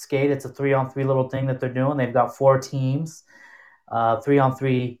of skate. It's a 3-on-3 little thing that they're doing. They've got 4 teams,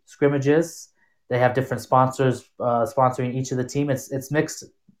 3-on-3 scrimmages. They have different sponsors sponsoring each of the team. It's mixed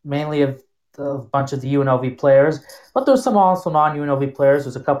mainly of a bunch of the UNLV players, but there's some also non-UNLV players.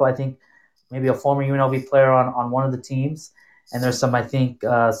 There's a couple, I think, maybe a former UNLV player on one of the teams, and there's some, I think,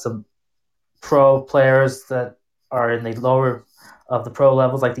 some pro players that are in the lower of the pro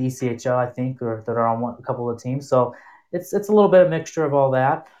levels, like the ECHL, I think, or that are on a couple of teams. So it's a little bit of mixture of all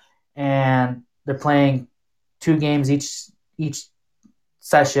that, and they're playing 2 games each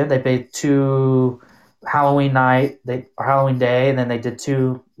session. They played 2 Halloween night, or Halloween day, and then they did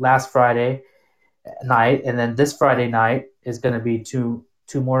 2 last Friday night, and then this Friday night is going to be two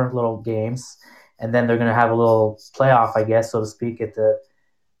more little games, and then they're going to have a little playoff, I guess, so to speak, at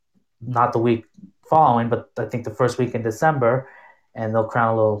not the week following, but I think the first week in December, and they'll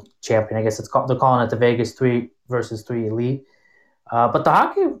crown a little champion. I guess they're calling it the Vegas 3 versus 3 Elite. But the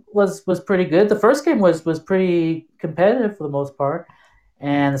hockey was pretty good. The first game was pretty competitive for the most part,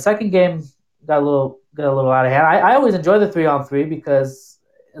 and the second game got a little out of hand. I always enjoy the 3-on-3 because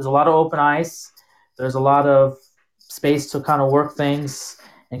there's a lot of open ice. There's a lot of space to kind of work things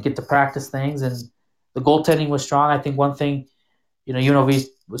and get to practice things, and the goaltending was strong. I think one thing, UNLV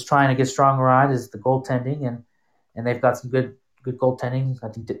was trying to get stronger on is the goaltending, and they've got some good goaltending. I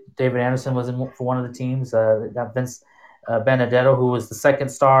think David Anderson was in for one of the teams. Got Vince Benedetto, who was the second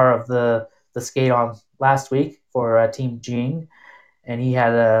star of the skate on last week for Team Jing, and he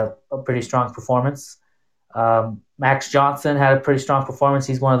had a pretty strong performance. Max Johnson had a pretty strong performance.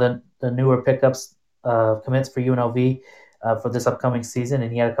 He's one of the newer pickups, commits for UNLV for this upcoming season,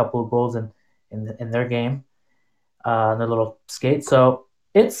 and he had a couple of goals in their game, their little skate. So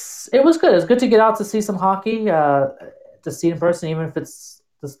it was good. It was good to get out to see some hockey, to see in person, even if it's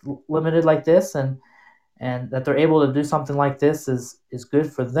just limited like this, and that they're able to do something like this is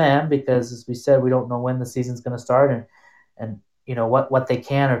good for them, because, as we said, we don't know when the season's going to start, and what they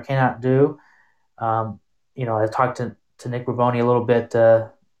can or cannot do. I talked to Nick Ravoni a little bit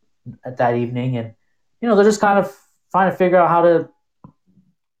at that evening, and they're just kind of trying to figure out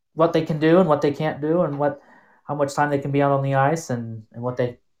what they can do and what they can't do, and how much time they can be out on the ice, and what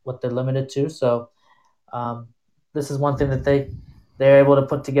they're limited to. So this is one thing that they're able to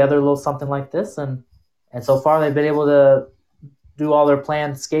put together a little something like this, and so far they've been able to do all their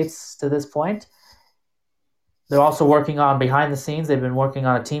planned skates to this point. They're also working on behind the scenes. They've been working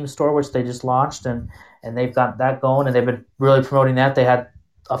on a team store, which they just launched, and they've got that going, and they've been really promoting that. They had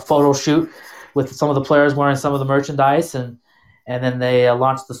a photo shoot with some of the players wearing some of the merchandise, and then they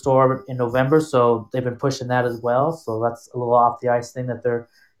launched the store in November, so they've been pushing that as well. So that's a little off the ice thing that they're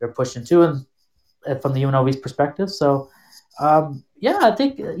pushing too, and from the UNLV's perspective. So I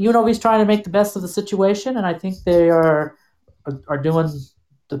think UNLV's trying to make the best of the situation, and I think they are doing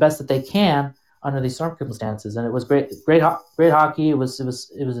the best that they can under these circumstances. And it was great hockey. It was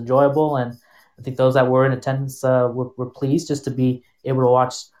enjoyable, and I think those that were in attendance were pleased just to be able to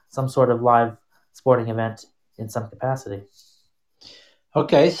watch some sort of live sporting event in some capacity.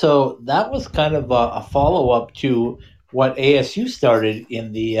 Okay, so that was kind of a follow-up to what ASU started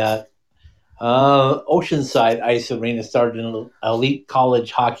in the Oceanside Ice Arena, started an elite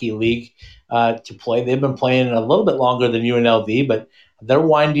college hockey league to play. They've been playing a little bit longer than UNLV, but they're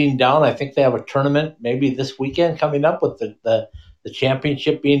winding down. I think they have a tournament maybe this weekend coming up with the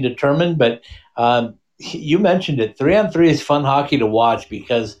championship being determined. But you mentioned it. 3-on-3 is fun hockey to watch,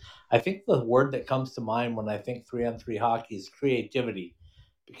 because I think the word that comes to mind when I think 3-on-3 hockey is creativity,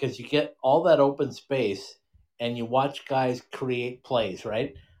 because you get all that open space and you watch guys create plays,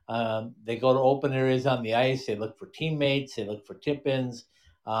 right? They go to open areas on the ice. They look for teammates. They look for tip-ins.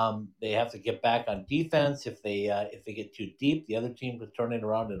 They have to get back on defense. If they get too deep, the other team could turn it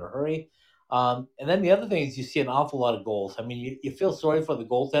around in a hurry. And then the other thing is you see an awful lot of goals. I mean, you feel sorry for the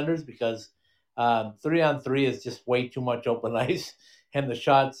goaltenders, because 3-on-3 is just way too much open ice, and the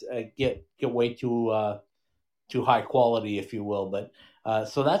shots get way too high quality, if you will. But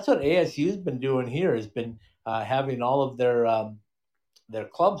so that's what ASU's been doing here, has been having all of their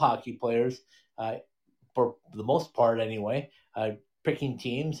club hockey players, for the most part anyway, picking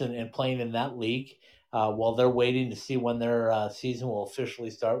teams and playing in that league while they're waiting to see when their season will officially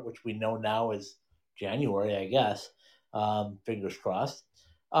start, which we know now is January, I guess. Fingers crossed.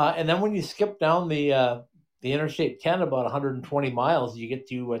 And then when you skip down the Interstate 10 about 120 miles, you get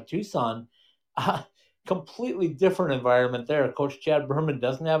to Tucson. Completely different environment there. Coach Chad Berman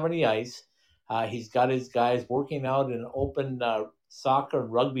doesn't have any ice. He's got his guys working out in open soccer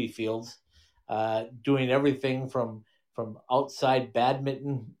and rugby fields, doing everything from outside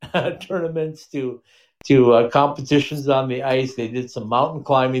badminton tournaments to competitions on the ice. They did some mountain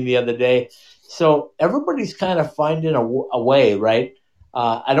climbing the other day. So everybody's kind of finding a way, right?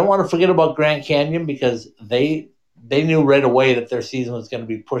 I don't want to forget about Grand Canyon because they knew right away that their season was going to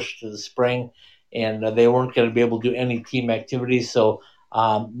be pushed to the spring, and they weren't going to be able to do any team activities. So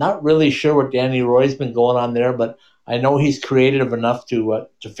not really sure what Danny Roy's been going on there, but I know he's creative enough to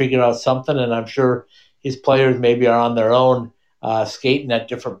figure out something, and I'm sure his players maybe are on their own skating at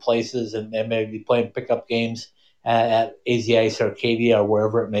different places and maybe playing pickup games at AZ Ice Arcadia or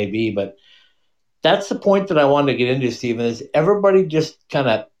wherever it may be. But that's the point that I wanted to get into, Stephen, is everybody just kind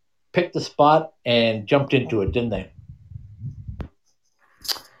of picked the spot and jumped into it, didn't they?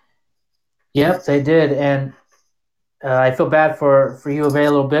 Yep, they did. And I feel bad for U of A a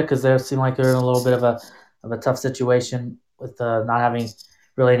little bit because they seem like they're in a little bit of a tough situation with not having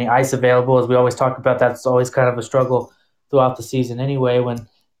really any ice available. As we always talk about, that's always kind of a struggle throughout the season anyway. When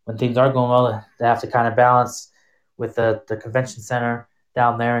things are going well, they have to kind of balance with the convention center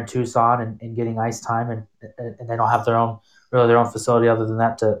down there in Tucson and getting ice time, and they don't have their own facility other than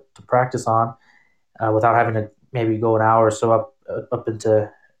that to practice on without having to maybe go an hour or so up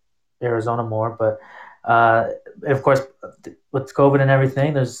into Arizona more. But of course, with COVID and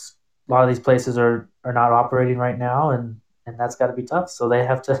everything, there's a lot of these places are not operating right now, and that's got to be tough. So they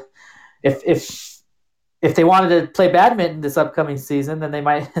have to, if they wanted to play badminton this upcoming season, then they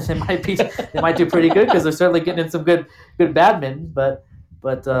might do pretty good because they're certainly getting in some good badminton.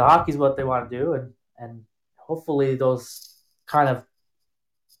 But hockey's what they want to do, and hopefully those kind of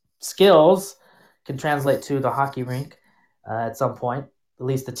skills can translate to the hockey rink at some point. At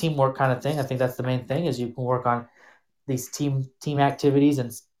least the teamwork kind of thing. I think that's the main thing is you can work on these team activities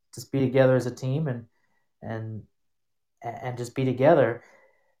and just be together as a team and just be together.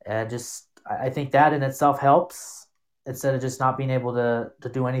 And just I think that in itself helps instead of just not being able to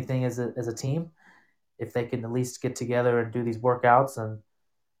do anything as a team. If they can at least get together and do these workouts and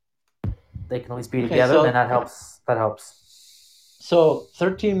they can at least be together, then that helps. So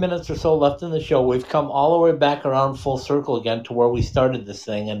 13 minutes or so left in the show. We've come all the way back around full circle again to where we started this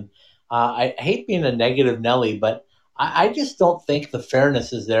thing. And I hate being a negative Nelly, but I just don't think the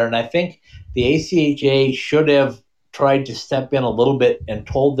fairness is there. And I think the ACHA should have tried to step in a little bit and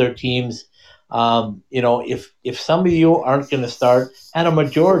told their teams, if some of you aren't going to start, and a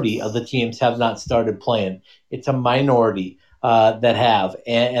majority of the teams have not started playing, it's a minority that have,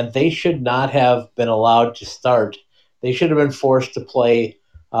 and they should not have been allowed to start. They should have been forced to play,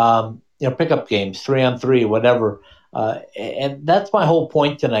 pickup games, 3-on-3, whatever. And that's my whole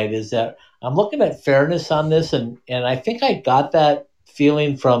point tonight is that I'm looking at fairness on this, and I think I got that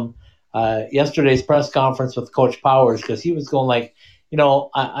feeling from yesterday's press conference with Coach Powers because he was going like,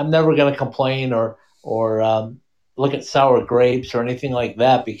 I'm never going to complain or look at sour grapes or anything like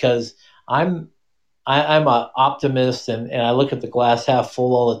that because I'm an optimist and I look at the glass half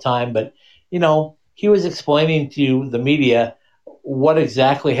full all the time. But, he was explaining to the media what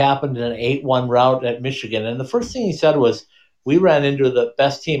exactly happened in an 8-1 rout at Michigan. And the first thing he said was, we ran into the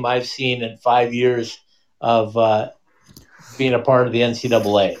best team I've seen in 5 years of being a part of the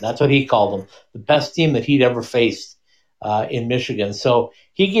NCAA. That's what he called them, the best team that he'd ever faced in Michigan. So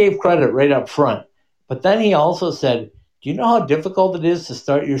he gave credit right up front. But then he also said, do you know how difficult it is to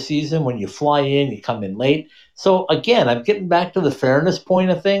start your season when you fly in, you come in late? So again, I'm getting back to the fairness point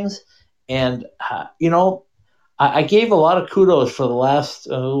of things. And, I gave a lot of kudos for the last,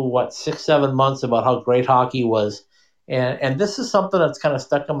 6-7 months about how great hockey was. And this is something that's kind of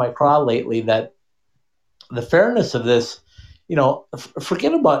stuck in my craw lately, that the fairness of this,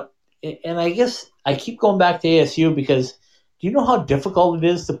 forget about, and I guess I keep going back to ASU because do you know how difficult it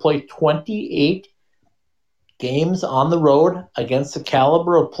is to play 28 games on the road against the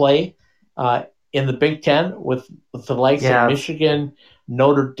caliber of play in the Big Ten with the likes of Michigan,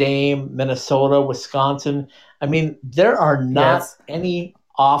 Notre Dame, Minnesota, Wisconsin? I mean, there are not any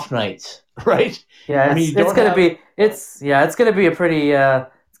off nights, right? Yeah, it's going to be a pretty. I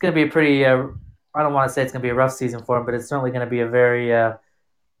don't want to say it's going to be a rough season for them, but it's certainly going to be a very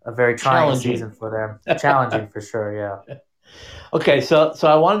trying season for them. Challenging for sure. Yeah. Okay, so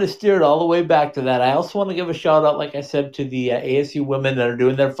I wanted to steer it all the way back to that. I also want to give a shout out, like I said, to the ASU women that are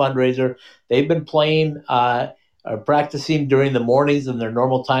doing their fundraiser. They've been playing, practicing during the mornings in their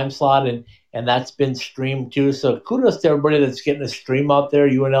normal time slot, and that's been streamed too. So kudos to everybody that's getting a stream out there,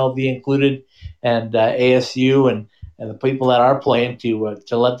 UNLV included, and ASU and the people that are playing to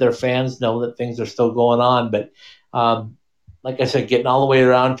let their fans know that things are still going on. But like I said, getting all the way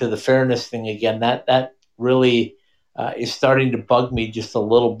around to the fairness thing again, that really is starting to bug me just a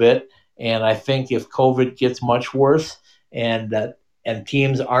little bit. And I think if COVID gets much worse and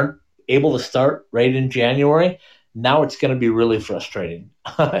teams aren't able to start right in January, now it's going to be really frustrating.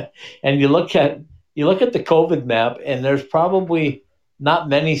 And you look at the COVID map, and there's probably not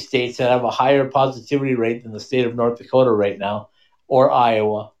many states that have a higher positivity rate than the state of North Dakota right now, or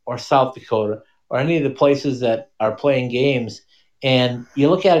Iowa, or South Dakota, or any of the places that are playing games. And you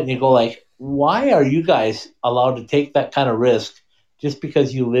look at it and you go like, why are you guys allowed to take that kind of risk just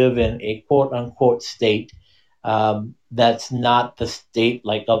because you live in a quote unquote state that's not the state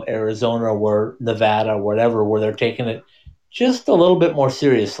like of Arizona or Nevada or whatever, where they're taking it just a little bit more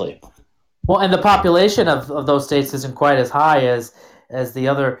seriously? Well, and the population of those states isn't quite as high as the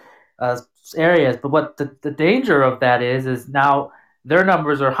other areas. But what the danger of that is now their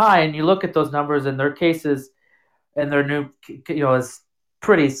numbers are high, and you look at those numbers and their cases and their new, is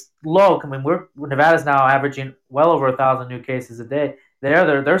pretty low. I mean, Nevada's now averaging well over 1,000 new cases a day.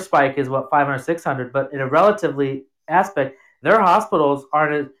 Their spike is 500, 600, but in a relatively aspect, their hospitals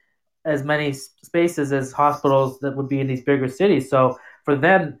aren't as many spaces as hospitals that would be in these bigger cities. So for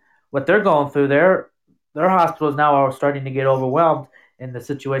them, what they're going through, their hospitals now are starting to get overwhelmed in the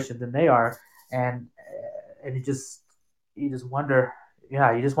situation than they are, and you just wonder,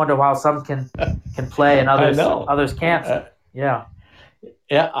 you just wonder why some can play and others can't. Yeah.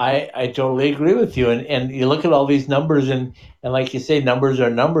 Yeah, I totally agree with you. And you look at all these numbers, and like you say, numbers are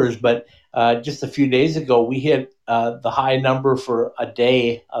numbers. But just a few days ago, we hit the high number for a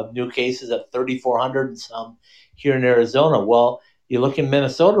day of new cases at 3,400 and some here in Arizona. Well, you look in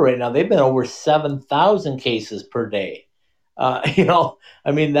Minnesota right now, they've been over 7,000 cases per day.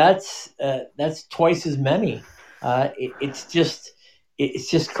 I mean, that's twice as many. It's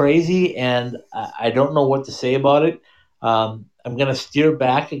just crazy, and I don't know what to say about it. I'm going to steer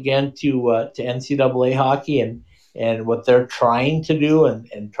back again to NCAA hockey and what they're trying to do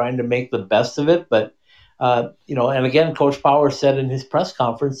and trying to make the best of it. But and again, Coach Power said in his press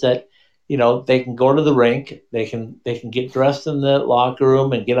conference that they can go to the rink, they can get dressed in the locker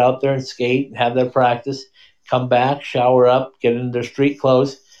room and get out there and skate and have their practice, come back, shower up, get in their street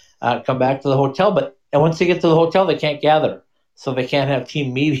clothes, come back to the hotel. And once they get to the hotel, they can't gather, so they can't have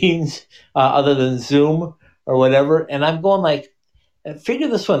team meetings other than Zoom or whatever. And I'm going like, figure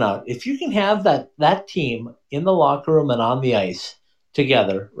this one out. If you can have that team in the locker room and on the ice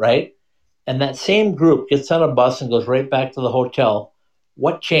together, right? And that same group gets on a bus and goes right back to the hotel,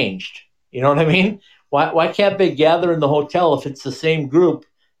 what changed? You know what I mean? Why can't they gather in the hotel if it's the same group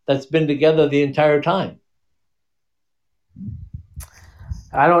that's been together the entire time?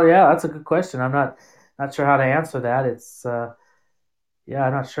 Yeah, that's a good question. I'm not sure how to answer that. It's I'm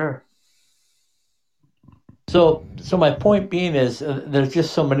not sure. So my point being is there's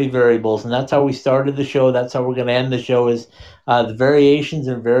just so many variables, and that's how we started the show. That's how we're going to end the show. Is the variations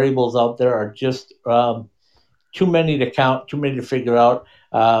and variables out there are just too many to count, too many to figure out.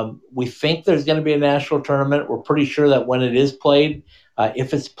 We think there's going to be a national tournament. We're pretty sure that when it is played,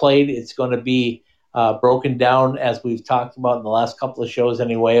 if it's played, it's going to be broken down, as we've talked about in the last couple of shows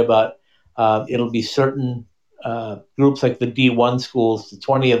anyway, about it'll be certain groups like the D1 schools, the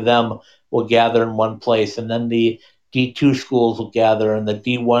 20 of them will gather in one place, and then the D2 schools will gather, and the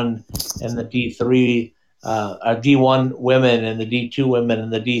D1 and the D3, D1 women and the D2 women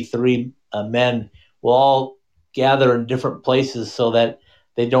and the D3 men will all gather in different places so that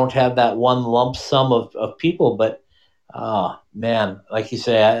they don't have that one lump sum of people. But man, like you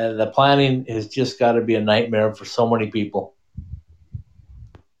say, the planning has just got to be a nightmare for so many people.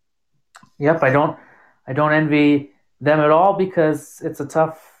 Yep, I don't envy them at all, because it's a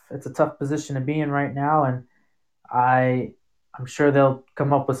tough position to be in right now, and I'm sure they'll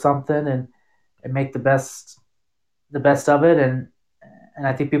come up with something and make the best of it, and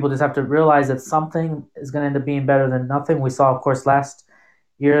I think people just have to realize that something is going to end up being better than nothing. We saw, of course, last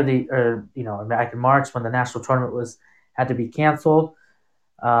year back in March when the national tournament had to be canceled,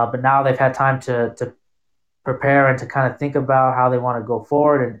 but now they've had time to prepare and to kind of think about how they want to go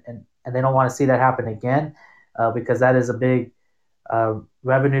forward, and they don't want to see that happen again, because that is a big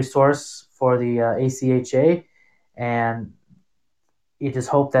revenue source for the ACHA, and you just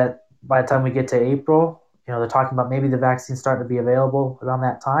hope that by the time we get to April, they're talking about maybe the vaccine starting to be available around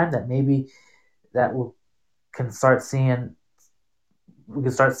that time, that maybe that we can start seeing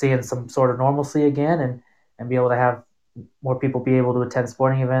some sort of normalcy again, and be able to have more people be able to attend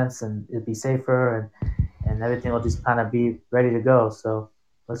sporting events, and it'd be safer, and everything will just kind of be ready to go. So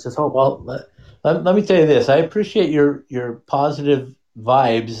let's just hope. Well, let me tell you this. I appreciate your positive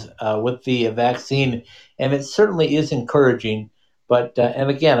vibes with the vaccine, and it certainly is encouraging. But and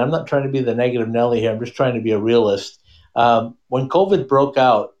again, I'm not trying to be the negative Nelly here. I'm just trying to be a realist. When COVID broke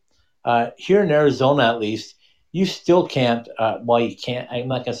out here in Arizona, at least, you still can't. Well, you can't. I'm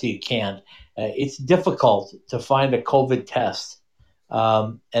not going to say you can't. It's difficult to find a COVID test,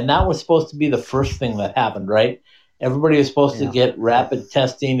 and that was supposed to be the first thing that happened, right? Everybody was supposed to get rapid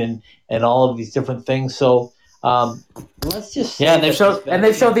testing and all of these different things. So let's just say they've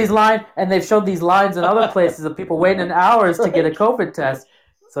showed these lines in other places of people waiting in hours to get a COVID test.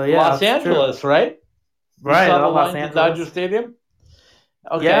 So yeah, Los Angeles, right? Right, you saw the Los lines Angeles. at Dodger Stadium.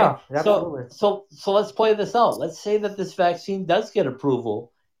 Okay, Yeah, absolutely. So let's play this out. Let's say that this vaccine does get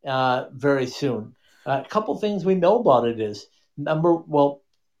approval very soon. A couple things we know about it is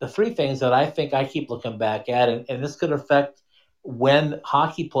the three things that I think I keep looking back at, and this could affect when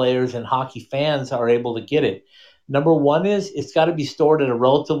hockey players and hockey fans are able to get it. Number one is it's got to be stored at a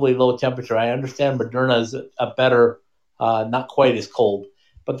relatively low temperature. I understand Moderna is a better, not quite as cold,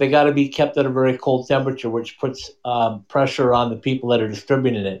 but they got to be kept at a very cold temperature, which puts pressure on the people that are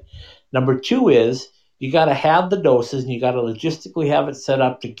distributing it. Number two is you got to have the doses and you got to logistically have it set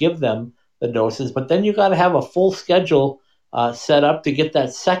up to give them the doses, but then you got to have a full schedule set up to get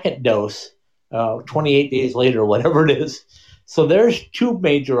that second dose 28 days later, whatever it is. So there's two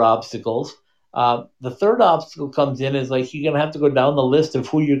major obstacles. The third obstacle comes in is like you're going to have to go down the list of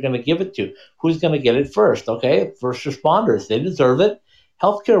who you're going to give it to. Who's going to get it first? Okay, first responders, they deserve it.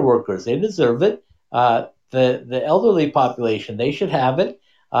 Healthcare workers, they deserve it. The elderly population, they should have it.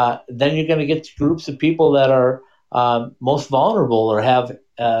 Then you're going to get to groups of people that are most vulnerable or have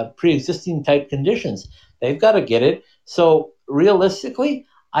pre-existing type conditions. They've got to get it. So realistically,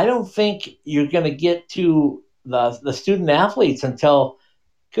 I don't think you're going to get to the student athletes until,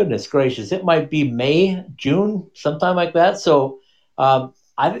 goodness gracious, it might be May, June, sometime like that. So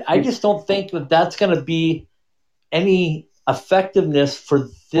I just don't think that that's going to be any effectiveness for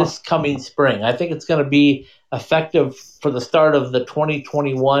this coming spring. I think it's going to be effective for the start of the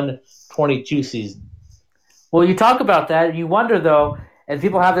 2021-22 season. Well, you talk about that, and you wonder though, and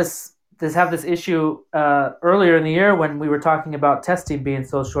people have this issue earlier in the year when we were talking about testing being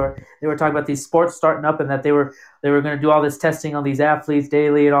so short. They were talking about these sports starting up and that they were going to do all this testing on these athletes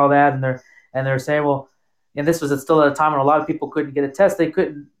daily and all that, and they're saying, well, and this was still at a time when a lot of people couldn't get a test.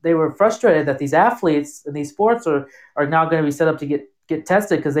 They were frustrated that these athletes and these sports are now going to be set up to get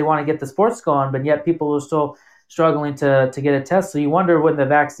tested because they want to get the sports going, but yet people are still struggling to get a test. So you wonder when the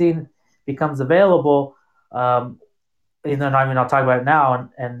vaccine becomes available. I'll talk about it now.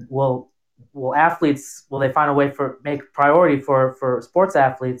 And will athletes, will they find a way make priority for sports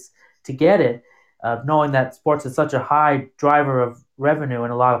athletes to get it, knowing that sports is such a high driver of revenue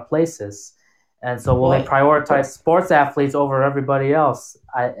in a lot of places? And so will they prioritize sports athletes over everybody else?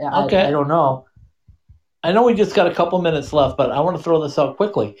 I don't know. I know we just got a couple minutes left, but I want to throw this out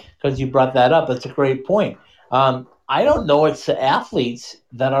quickly because you brought that up. That's a great point. I don't know it's the athletes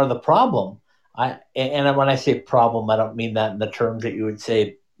that are the problem. And when I say problem, I don't mean that in the terms that you would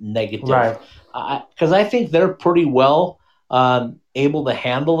say negative. Right. Because I think they're pretty well able to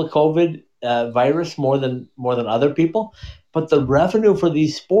handle the COVID virus more than other people. But the revenue for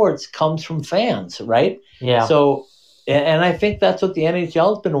these sports comes from fans, right? Yeah. So, and I think that's what the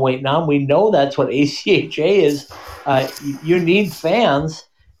NHL has been waiting on. We know that's what ACHA is. You need fans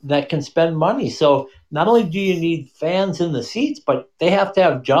that can spend money. So not only do you need fans in the seats, but they have to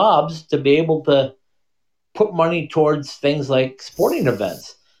have jobs to be able to put money towards things like sporting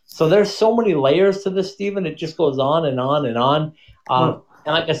events. So there's so many layers to this, Stephen. It just goes on and on and on.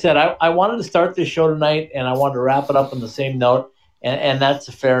 And like I said, I wanted to start this show tonight, and I wanted to wrap it up on the same note, and that's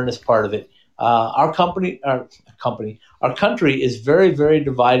the fairness part of it. Our country is very, very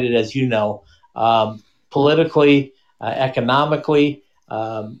divided, as you know, politically, economically,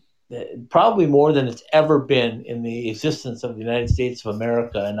 probably more than it's ever been in the existence of the United States of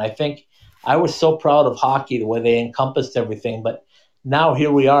America. And I think I was so proud of hockey, the way they encompassed everything. But now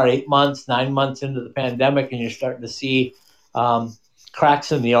here we are, 9 months into the pandemic, and you're starting to see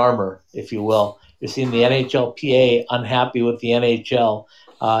cracks in the armor, if you will. You're seeing the NHLPA unhappy with the NHL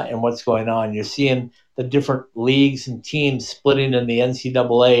and what's going on. You're seeing the different leagues and teams splitting in the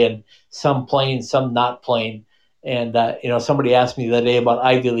NCAA and some playing, some not playing. And, somebody asked me the other day about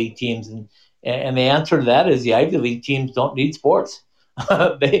Ivy League teams, and the answer to that is the Ivy League teams don't need sports.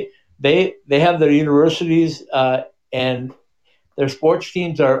 They have their universities and their sports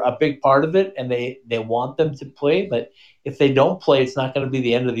teams are a big part of it, and they want them to play. But if they don't play, it's not going to be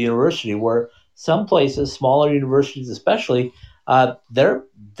the end of the university, where some places, smaller universities especially, their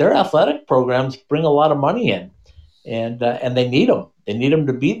athletic programs bring a lot of money in, and they need them. they need them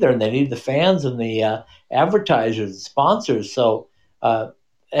to be there, and they need the fans and the advertisers, and sponsors. So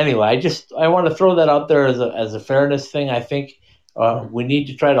anyway, I want to throw that out there as a fairness thing. I think we need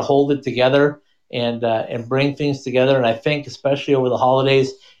to try to hold it together and bring things together. And I think especially over the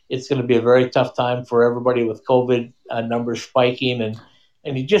holidays, it's going to be a very tough time for everybody with COVID numbers spiking,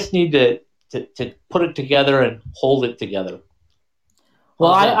 and you just need to put it together and hold it together.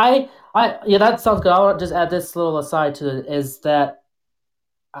 Well, yeah, that sounds good. I'll just add this little aside to it, is that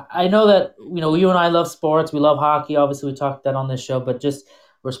I know that, you and I love sports. We love hockey. Obviously, we talked that on this show, but just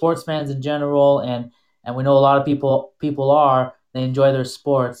we're sports fans in general, and we know a lot of people they enjoy their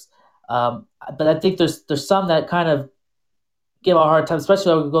sports. But I think there's some that kind of give a hard time,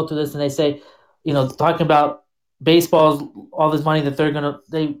 especially when we go through this and they say, talking about baseball's all this money that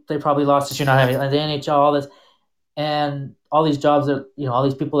they probably lost this year, not having the NHL, all this, and all these jobs that all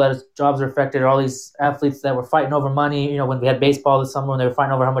these people that jobs are affected, or all these athletes that were fighting over money. When we had baseball this summer, when they were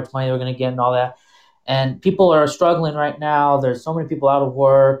fighting over how much money they were going to get and all that, and people are struggling right now. There's so many people out of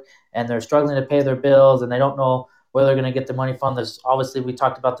work, and they're struggling to pay their bills, and they don't know where they're going to get the money from. There's obviously, we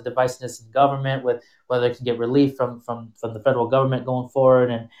talked about the divisiveness in government with whether they can get relief from the federal government going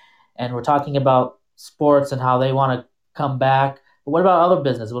forward, and we're talking about sports and how they want to come back. But what about other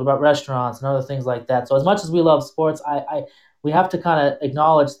business? What about restaurants and other things like that? So as much as we love sports, we have to kind of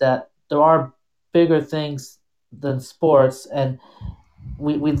acknowledge that there are bigger things than sports, and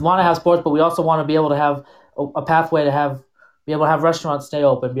we want to have sports, but we also want to be able to have a pathway to be able to have restaurants stay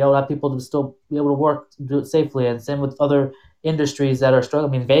open, be able to have people to still be able to work, do it safely, and same with other industries that are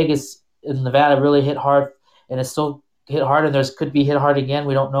struggling. I mean, Vegas in Nevada really hit hard, and it's still hit hard, and could be hit hard again.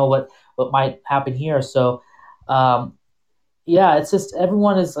 We don't know what might happen here. So, yeah, it's just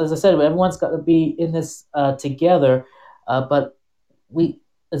everyone is, as I said, everyone's got to be in this together. But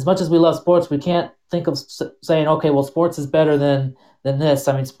as much as we love sports, we can't think of saying, okay, well, sports is better than this.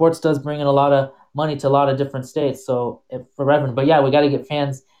 I mean, sports does bring in a lot of money to a lot of different states. So for revenue, but yeah, we got to get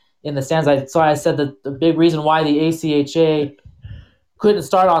fans in the stands. I said that the big reason why the ACHA couldn't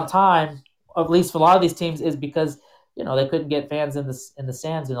start on time, at least for a lot of these teams, is because they couldn't get fans in the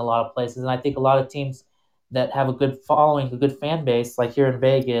stands in a lot of places. And I think a lot of teams that have a good following, a good fan base, like here in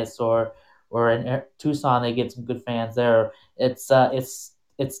Vegas or in Tucson, they get some good fans there. It's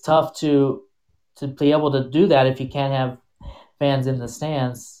tough to be able to do that if you can't have fans in the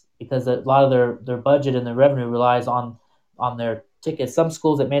stands, because a lot of their budget and their revenue relies on their tickets. Some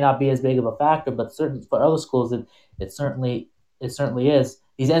schools it may not be as big of a factor, but for other schools it certainly is.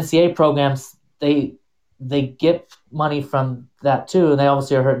 These NCAA programs, they get money from that too, and they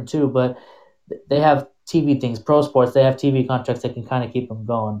obviously are hurting too, but they have TV things, pro sports, they have TV contracts that can kind of keep them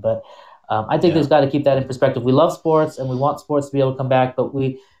going. But I think there's got to keep that in perspective. We love sports and we want sports to be able to come back, but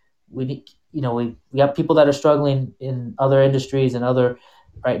we got people that are struggling in other industries and other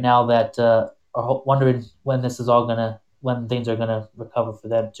right now that are wondering when things are gonna recover for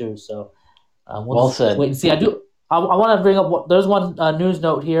them too. So we'll said. Wait and see. I want to bring up. There's one news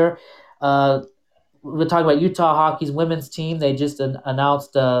note here. We're talking about Utah Hockey's women's team. They just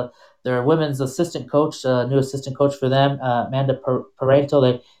announced their women's assistant coach, new assistant coach for them, Amanda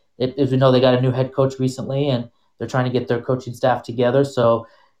Pareto. As we know, they got a new head coach recently, and they're trying to get their coaching staff together. So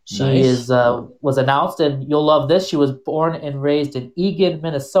she was announced, and you'll love this. She was born and raised in Eagan,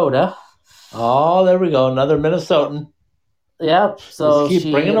 Minnesota. Oh, there we go, another Minnesotan. Yep. So let's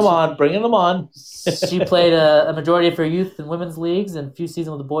keep bringing them on. She played a majority of her youth and women's leagues and a few seasons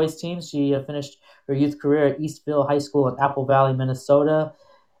with the boys' teams. She finished her youth career at Eastville High School in Apple Valley, Minnesota.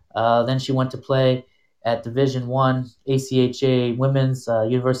 Then she went to play at Division I ACHA Women's,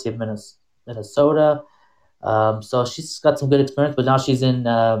 University of Minnesota. So she's got some good experience, but now she's in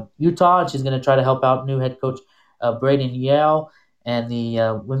Utah, and she's going to try to help out new head coach Braden Yale and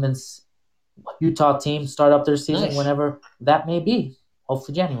the women's Utah team start up their season whenever that may be,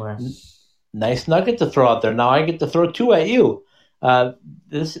 hopefully January. Nice nugget to throw out there. Now I get to throw two at you.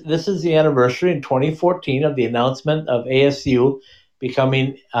 This is the anniversary in 2014 of the announcement of ASU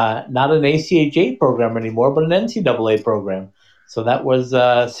becoming not an ACHA program anymore, but an NCAA program. So that was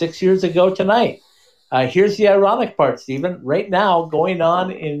 6 years ago tonight. Here's the ironic part, Stephen. Right now, going on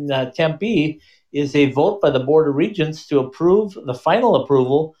in Tempe is a vote by the Board of Regents to approve the final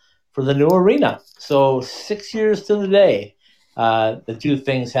approval for the new arena. So 6 years to the day, the two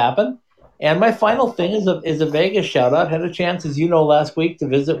things happen. And my final thing is a Vegas shout-out. Had a chance, as you know, last week to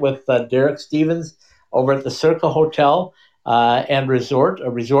visit with Derek Stevens over at the Circa Hotel and Resort, a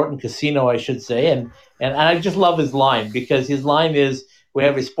resort and casino, I should say. And I just love his line, because his line is, we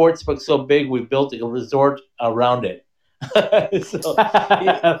have a sports book so big we built a resort around it. So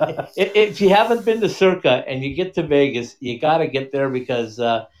if you haven't been to Circa and you get to Vegas, you got to get there because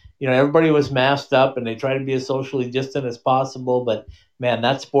everybody was masked up and they try to be as socially distant as possible. But man,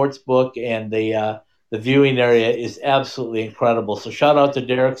 that sports book and the viewing area is absolutely incredible. So shout out to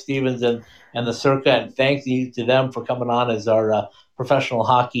Derek Stevens and the Circa, and thank you to them for coming on as our professional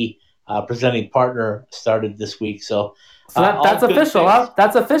hockey presenting partner started this week. So that's official, huh?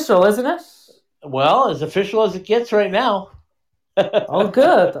 That's official, isn't it? Well, as official as it gets right now. Oh,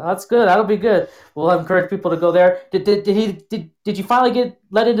 good. That's good. That'll be good. We'll encourage people to go there. Did you finally get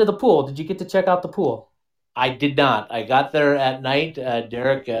let into the pool? Did you get to check out the pool? I did not. I got there at night.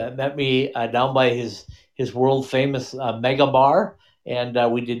 Derek met me down by his world famous Mega Bar,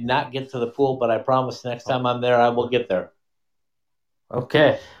 and we did not get to the pool. But I promise next time I'm there, I will get there.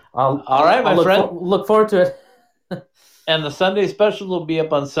 Okay. All right, my friend. Look forward to it. And the Sunday special will be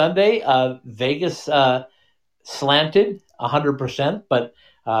up on Sunday. Vegas slanted 100%, but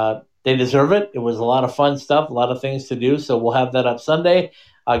they deserve it. It was a lot of fun stuff, a lot of things to do. So we'll have that up Sunday,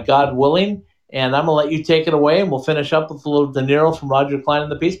 God willing. And I'm going to let you take it away, and we'll finish up with a little De Niro from Roger Clyne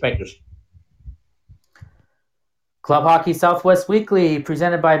and the Peacemakers. Club Hockey Southwest Weekly,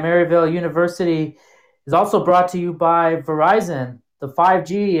 presented by Maryville University, is also brought to you by Verizon, the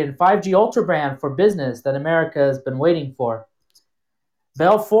 5G and 5G Ultra brand for business that America has been waiting for.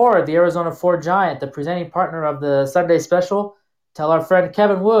 Bell Ford, the Arizona Ford Giant, the presenting partner of the Sunday Special. Tell our friend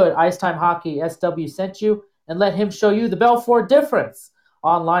Kevin Wood, Ice Time Hockey SW sent you, and let him show you the Bell Ford difference.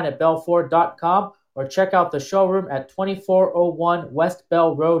 Online at bellford.com or check out the showroom at 2401 West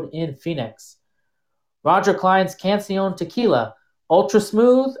Bell Road in Phoenix. Roger Clyne's Cancion Tequila, ultra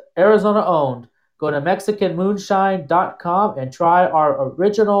smooth, Arizona owned. Go to MexicanMoonshine.com and try our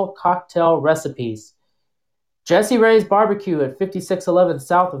original cocktail recipes. Jesse Ray's Barbecue at 5611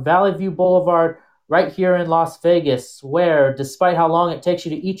 South Valley View Boulevard, right here in Las Vegas, where, despite how long it takes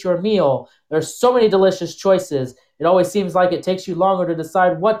you to eat your meal, there's so many delicious choices. It always seems like it takes you longer to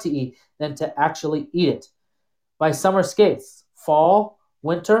decide what to eat than to actually eat it. By Summer Skates, fall,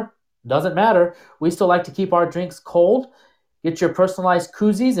 winter, doesn't matter. We still like to keep our drinks cold. Get your personalized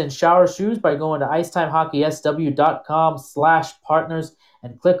koozies and shower shoes by going to IcetimeHockeySW.com/partners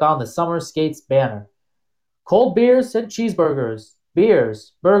and click on the Summer Skates banner. Cold beers and cheeseburgers,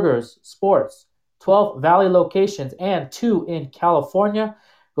 beers, burgers, sports, 12 Valley locations and 2 in California.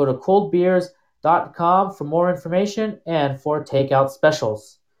 Go to coldbeers.com for more information and for takeout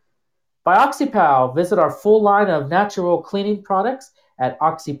specials. By OxyPow, visit our full line of natural cleaning products at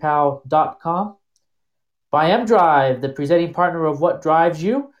oxypow.com. By M-Drive, the presenting partner of What Drives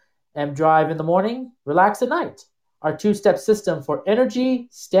You. M-Drive in the morning, relax at night. Our two-step system for energy,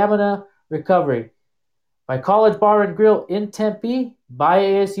 stamina, recovery. By College Bar and Grill in Tempe, by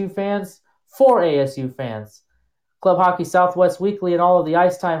ASU fans, for ASU fans. Club Hockey Southwest Weekly and all of the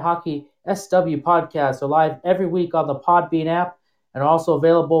Ice Time Hockey SW podcasts are live every week on the Podbean app and are also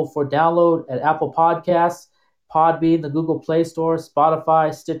available for download at Apple Podcasts, Podbean, the Google Play Store,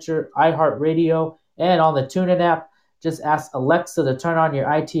 Spotify, Stitcher, iHeartRadio, and on the TuneIn app. Just ask Alexa to turn on your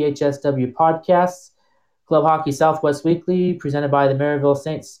ITHSW podcasts. Club Hockey Southwest Weekly, presented by the Maryville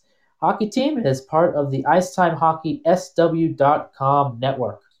Saints hockey team, and is part of the Icetime Hockey SW.com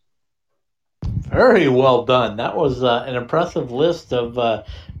network. Very well done. That was an impressive list of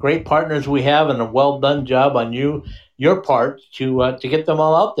great partners we have, and a well done job on your part to get them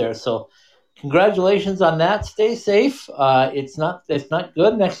all out there. So congratulations on that. Stay safe. It's not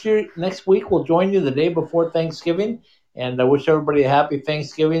good. Next week we'll join you the day before Thanksgiving, and I wish everybody a happy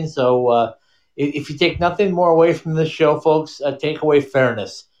Thanksgiving. So if you take nothing more away from this show, folks, take away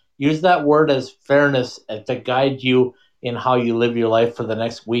fairness. Use that word as fairness to guide you in how you live your life for the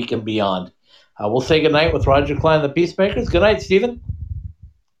next week and beyond. We'll say goodnight with Roger Clyne and the Peacemakers. Good night, Stephen.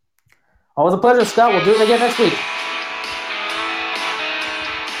 Always a pleasure, Scott. We'll do it again next week.